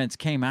comments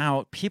came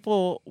out,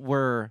 people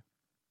were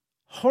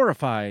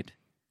horrified,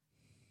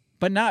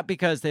 but not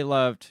because they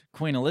loved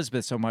Queen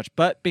Elizabeth so much,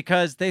 but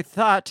because they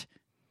thought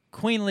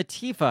Queen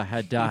Latifah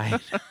had died.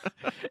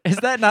 Is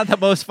that not the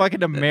most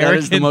fucking American That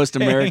is the most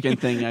American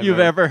thing you've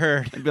ever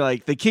heard. I'd be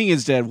like, the king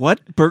is dead.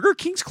 What? Burger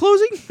King's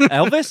closing?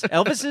 Elvis?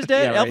 Elvis is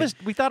dead? Yeah, right. Elvis?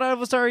 We thought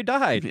Elvis already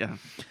died. Yeah.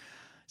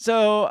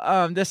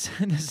 So this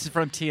is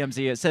from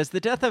TMZ. It says, the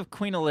death of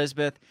Queen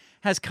Elizabeth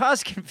has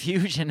caused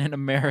confusion in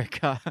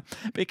America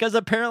because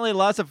apparently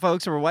lots of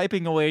folks were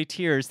wiping away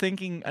tears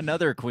thinking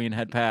another queen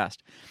had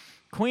passed.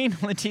 Queen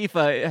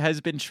Latifah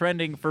has been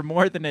trending for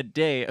more than a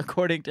day,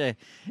 according to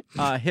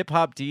Hip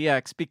Hop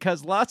DX,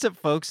 because lots of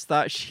folks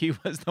thought she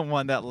was the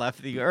one that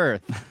left the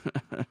earth.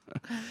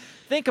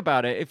 Think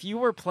about it. If you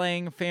were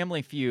playing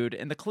Family Feud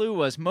and the clue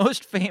was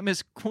most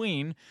famous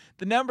queen,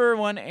 the number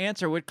one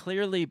answer would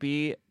clearly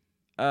be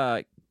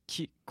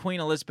Queen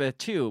Elizabeth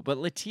II, but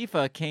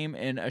Latifah came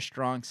in a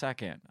strong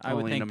second. I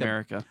would think in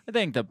America. I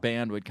think the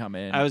band would come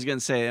in. I was going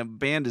to say, a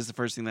band is the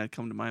first thing that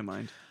come to my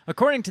mind.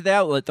 According to the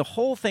outlet, the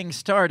whole thing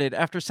started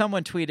after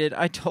someone tweeted,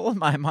 I told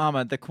my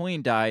mama the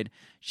Queen died.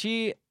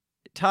 She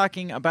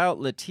talking about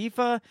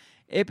Latifah.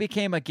 It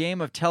became a game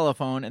of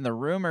telephone, and the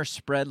rumor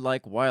spread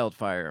like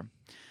wildfire.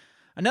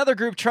 Another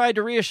group tried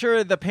to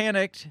reassure the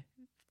panicked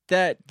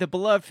that the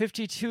beloved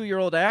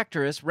 52-year-old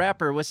actress,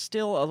 rapper, was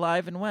still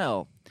alive and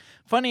well.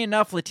 Funny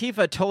enough,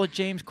 Latifah told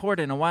James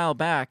Corden a while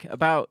back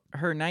about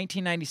her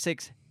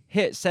 1996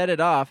 hit Set It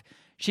Off.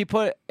 She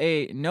put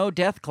a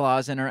no-death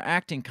clause in her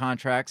acting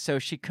contract so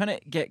she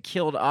couldn't get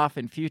killed off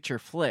in future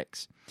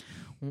flicks.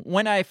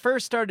 When I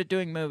first started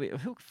doing movies,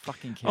 who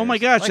fucking cares? Oh my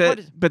gosh,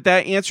 but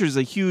that answers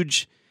a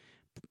huge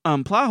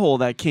plot hole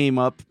that came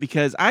up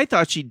because I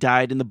thought she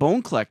died in The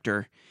Bone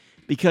Collector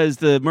because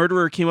the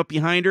murderer came up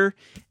behind her.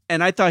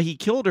 And I thought he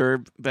killed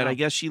her, but I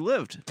guess she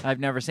lived. I've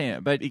never seen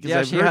it. But because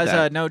yeah, she has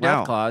a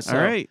no-death clause. So.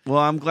 All right. Well,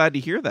 I'm glad to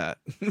hear that.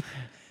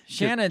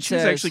 Shannon she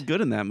was actually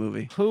good in that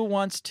movie. Who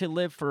wants to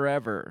live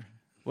forever?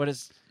 What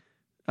is...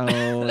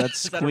 Oh,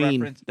 that's that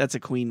Queen. That's a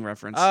Queen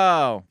reference.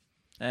 Oh.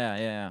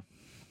 Yeah.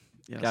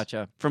 Yes.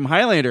 Gotcha. From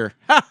Highlander.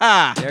 Ha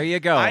ha! There you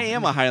go. I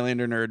am a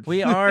Highlander nerd.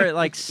 We are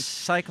like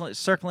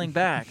circling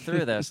back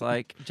through this,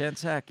 like Jen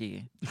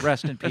Psaki.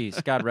 Rest in peace.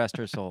 God rest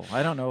her soul.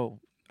 I don't know.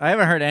 I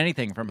haven't heard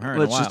anything from her in a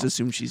while. Let's just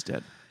assume she's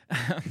dead.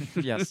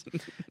 Yes.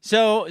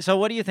 So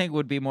what do you think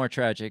would be more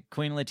tragic,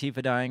 Queen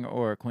Latifah dying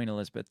or Queen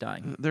Elizabeth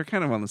dying? They're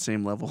kind of on the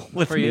same level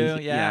with for me. you.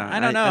 Yeah.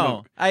 I don't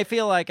know. I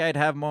feel like I'd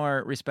have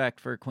more respect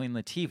for Queen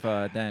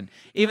Latifah than,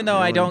 even though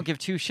I don't give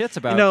two shits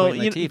about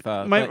Queen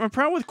Latifah. My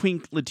problem with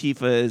Queen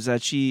Latifah is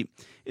that she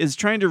is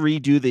trying to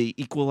redo the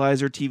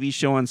Equalizer TV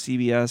show on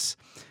CBS,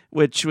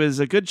 which was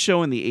a good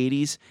show in the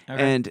 80s,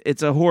 and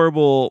it's a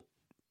horrible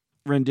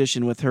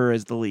rendition with her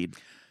as the lead.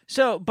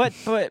 So, but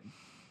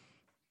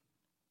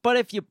But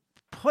if you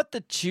put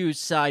the two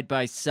side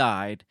by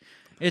side,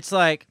 it's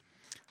like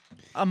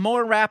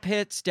more rap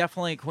hits,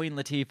 definitely Queen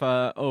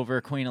Latifah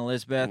over Queen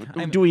Elizabeth.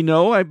 Do we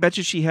know? I bet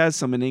you she has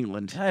some in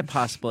England.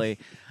 Possibly.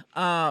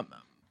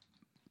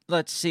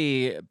 Let's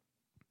see.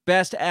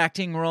 Best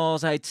acting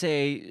roles, I'd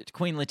say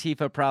Queen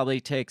Latifah probably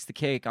takes the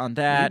cake on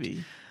that.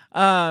 Maybe.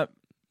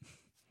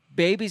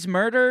 Babies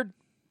murdered,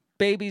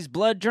 babies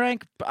blood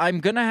drank. I'm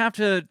gonna have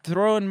to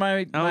throw in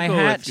my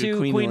hat to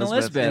Queen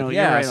Elizabeth. No,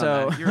 yeah, you're right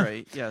on that. You're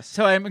right. Yes.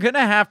 So I'm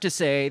gonna have to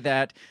say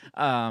that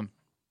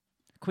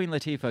Queen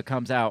Latifah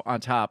comes out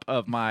on top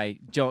of my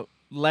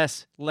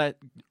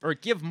or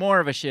give more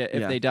of a shit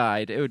if they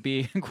died. It would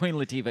be Queen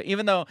Latifah,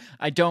 even though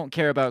I don't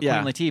care about Queen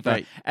Latifah.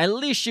 Right. At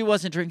least she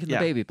wasn't drinking the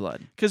baby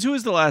blood. Because who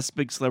was the last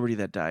big celebrity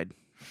that died?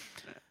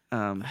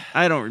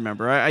 I don't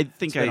remember. I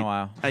think it's been a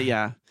while.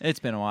 Yeah, it's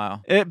been a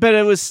while. But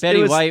it was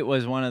Betty White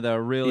was one of the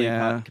really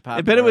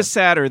popular. But it was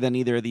sadder than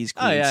either of these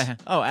queens. Oh yeah.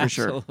 Oh,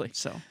 absolutely.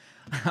 Sure.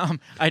 So,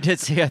 I did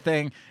see a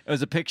thing. It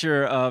was a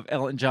picture of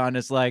Elton John.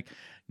 It's like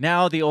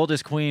now the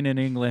oldest queen in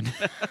England.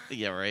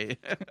 Yeah, right.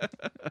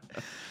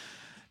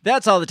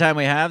 That's all the time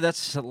we have.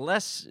 That's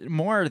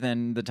more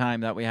than the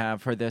time that we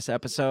have for this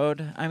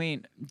episode. I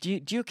mean, do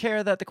you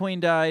care that the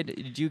Queen died?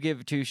 Did you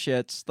give two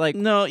shits? Like,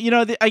 no,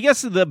 I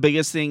guess the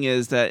biggest thing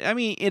is that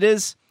it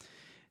is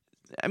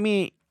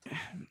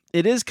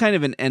kind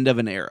of an end of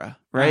an era,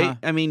 right? Uh-huh.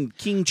 I mean,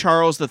 King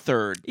Charles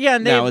III. Yeah,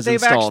 and they've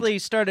installed. actually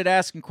started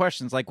asking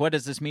questions like, what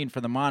does this mean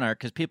for the monarch?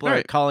 Because people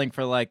are calling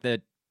for like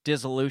the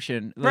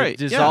dissolution, the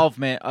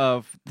dissolvement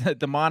of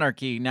the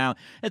monarchy. Now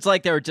it's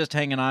like they were just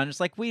hanging on. It's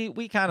like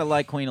we kind of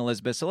like Queen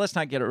Elizabeth, so let's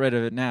not get rid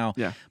of it now.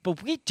 Yeah,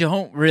 but we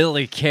don't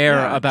really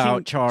care about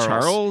King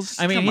Charles.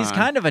 I mean, he's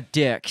kind of a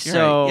dick.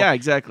 So yeah,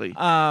 exactly.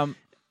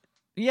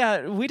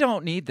 Yeah, we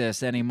don't need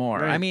this anymore.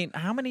 Right. I mean,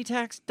 how many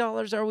tax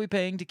dollars are we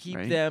paying to keep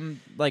them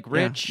like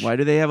rich? Yeah. Why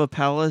do they have a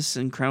palace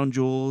and crown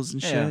jewels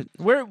and shit?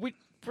 We're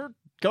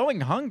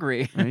going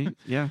hungry. Right?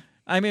 Yeah.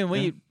 I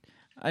mean,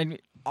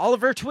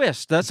 Oliver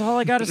Twist. That's all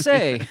I got to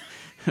say.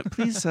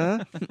 Please,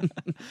 sir.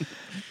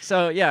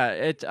 So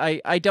yeah,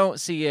 I don't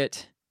see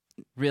it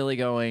really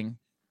going.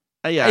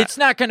 Yeah, it's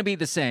not going to be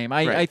the same.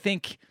 I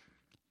think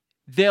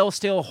they'll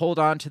still hold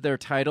on to their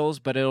titles,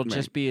 but it'll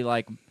just be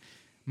like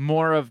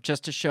more of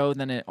just a show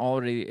than it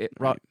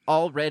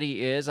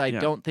already is. I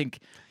don't think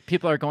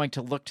people are going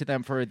to look to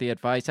them for the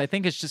advice. I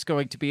think it's just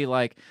going to be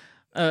like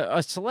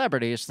a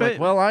celebrity. It's like,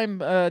 well, I'm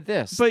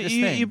this. But this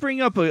you bring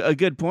up a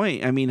good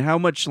point. I mean, how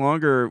much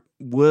longer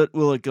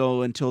will it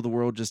go until the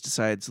world just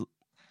decides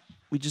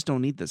we just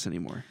don't need this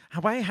anymore?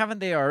 Why haven't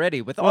they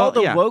already? With all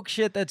the woke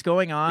shit that's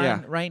going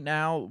on right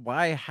now,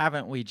 why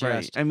haven't we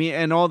just? Right. I mean,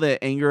 and all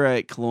the anger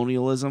at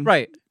colonialism.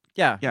 Right.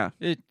 Yeah. Yeah.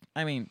 It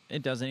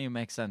doesn't even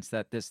make sense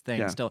that this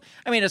thing still.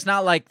 I mean, it's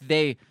not like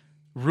they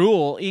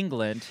rule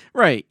England.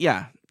 Right.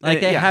 Yeah. Like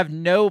they have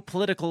no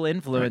political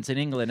influence in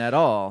England at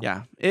all.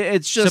 Yeah.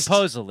 It's just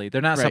supposedly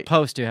they're not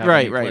supposed to have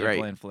any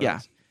political influence. Yeah.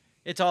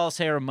 It's all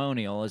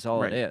ceremonial, is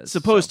all it is.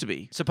 Supposed to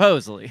be.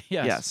 Supposedly,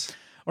 yes. Yes.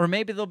 Or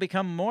maybe they'll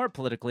become more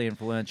politically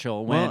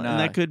influential when and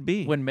that could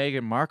be when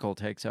Meghan Markle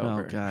takes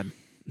over. Oh God.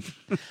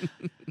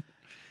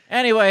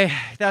 Anyway,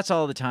 that's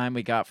all the time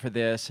we got for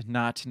this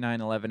not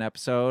 9/11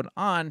 episode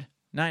on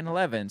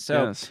 9/11.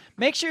 So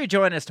make sure you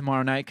join us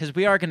tomorrow night because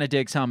we are going to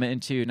dig some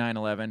into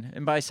 9/11.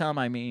 And by some,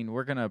 I mean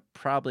we're going to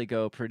probably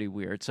go pretty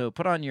weird. So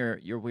put on your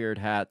weird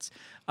hats.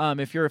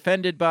 If you're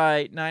offended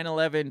by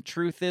 9/11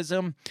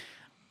 truthism,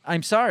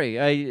 I'm sorry.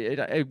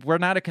 We're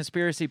not a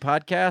conspiracy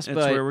podcast.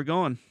 That's where we're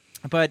going.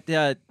 But,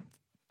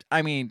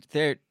 I mean,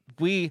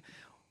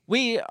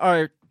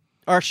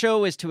 our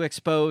show is to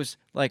expose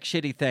like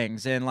shitty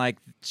things and like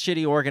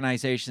shitty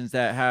organizations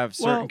that have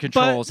certain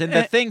controls and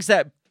the things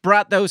that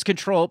brought those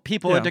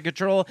people into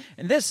control.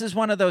 And this is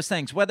one of those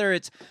things, whether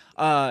it's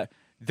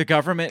the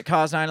government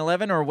caused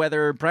 9/11 or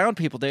whether brown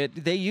people did,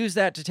 they use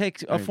that to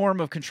take a form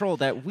of control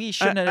that we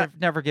shouldn't have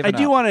never given up.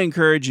 I do want to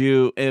encourage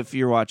you, if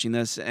you're watching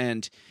this,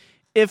 and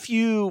if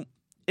you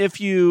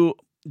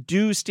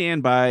do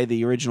stand by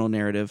the original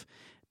narrative,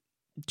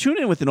 tune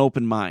in with an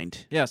open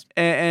mind. Yes.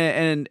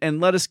 And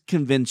let us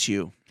convince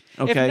you.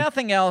 Okay. If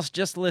nothing else,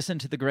 just listen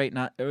to the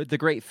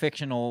great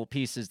fictional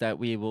pieces that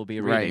we will be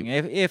reading.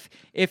 Right.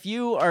 If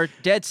you are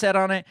dead set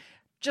on it,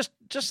 just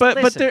but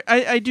listen.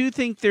 I do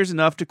think there's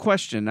enough to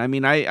question. I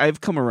mean,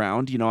 I've come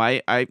around.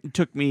 I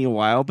took me a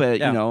while, but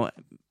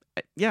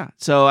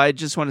So I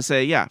just want to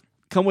say,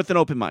 come with an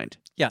open mind.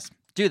 Yes,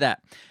 do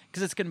that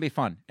because it's going to be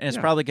fun and it's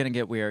probably going to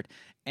get weird,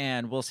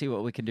 and we'll see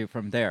what we can do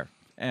from there.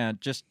 And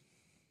just.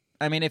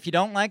 I mean, if you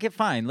don't like it,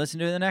 fine. Listen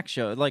to the next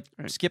show.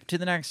 Skip to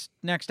the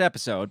next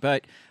episode.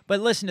 But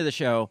listen to the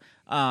show.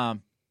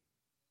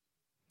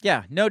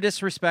 no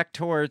disrespect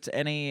towards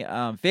any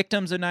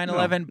victims of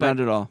 9/11, but not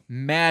at all.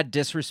 mad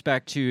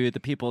disrespect to the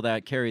people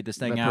that carried this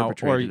thing That out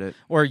perpetrated it.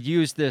 or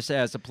used this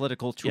as a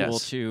political tool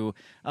Yes. to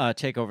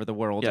take over the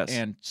world Yes.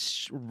 and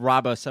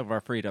rob us of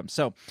our freedom.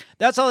 So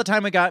that's all the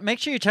time we got. Make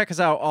sure you check us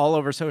out all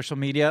over social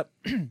media.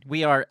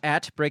 We are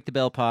at Break the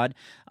Bell Pod.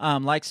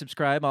 Like,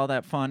 subscribe, all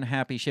that fun,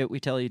 happy shit we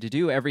tell you to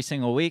do every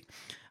single week.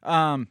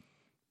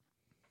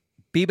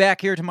 Be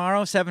back here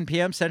tomorrow, 7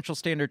 p.m. Central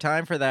Standard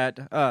Time for that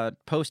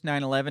post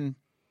 9/11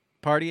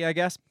 party, I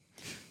guess.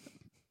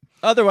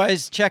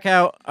 Otherwise, check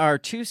out our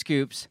Two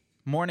Scoops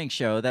morning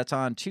show that's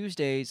on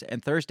Tuesdays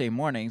and Thursday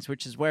mornings,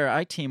 which is where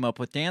I team up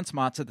with Dan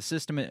Smotz of the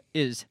System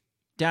Is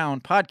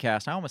Down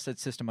podcast. I almost said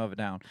System of a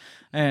Down,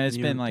 and it's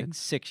been like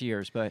 6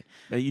 years, but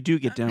You do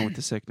get down with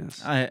the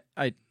sickness.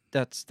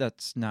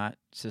 that's not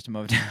System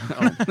of a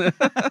Down.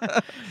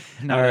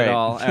 Not All at right.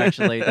 all,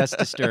 actually. That's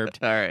Disturbed.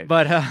 All right.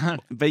 But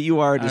But you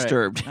are all right.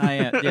 disturbed. I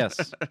am,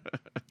 yes.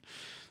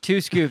 Two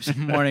Scoops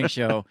morning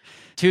show,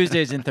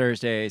 Tuesdays and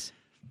Thursdays,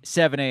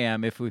 7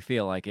 a.m. if we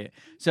feel like it.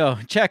 So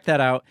check that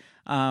out.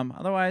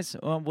 Otherwise,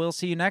 we'll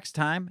see you next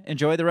time.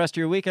 Enjoy the rest of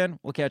your weekend.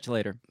 We'll catch you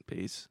later.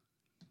 Peace.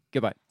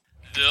 Goodbye.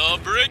 The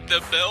Break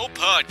the Bell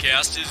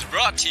podcast is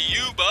brought to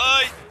you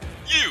by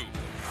you.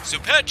 So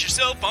pat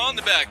yourself on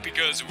the back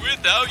because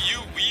without you,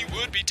 we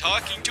would be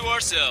talking to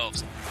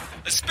ourselves.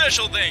 A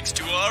special thanks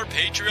to our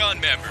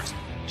Patreon members,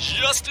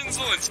 Justin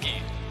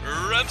Zielinski,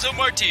 Remzo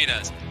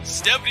Martinez,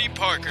 Stephanie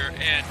Parker,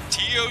 and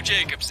T.O.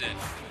 Jacobson.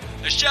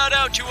 A shout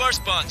out to our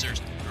sponsors,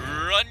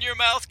 Run Your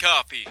Mouth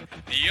Coffee,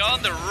 the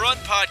On the Run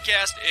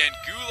podcast, and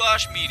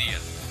Goulash Media.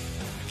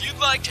 If you'd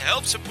like to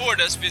help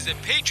support us, visit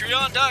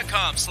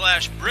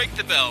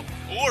patreon.com/breakthebell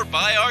or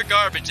buy our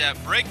garbage at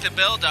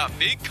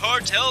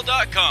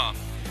breakthebell.bigcartel.com.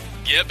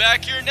 Get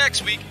back here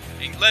next week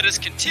and let us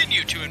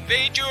continue to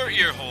invade your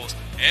ear holes.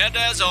 And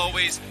as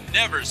always,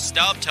 never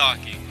stop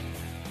talking.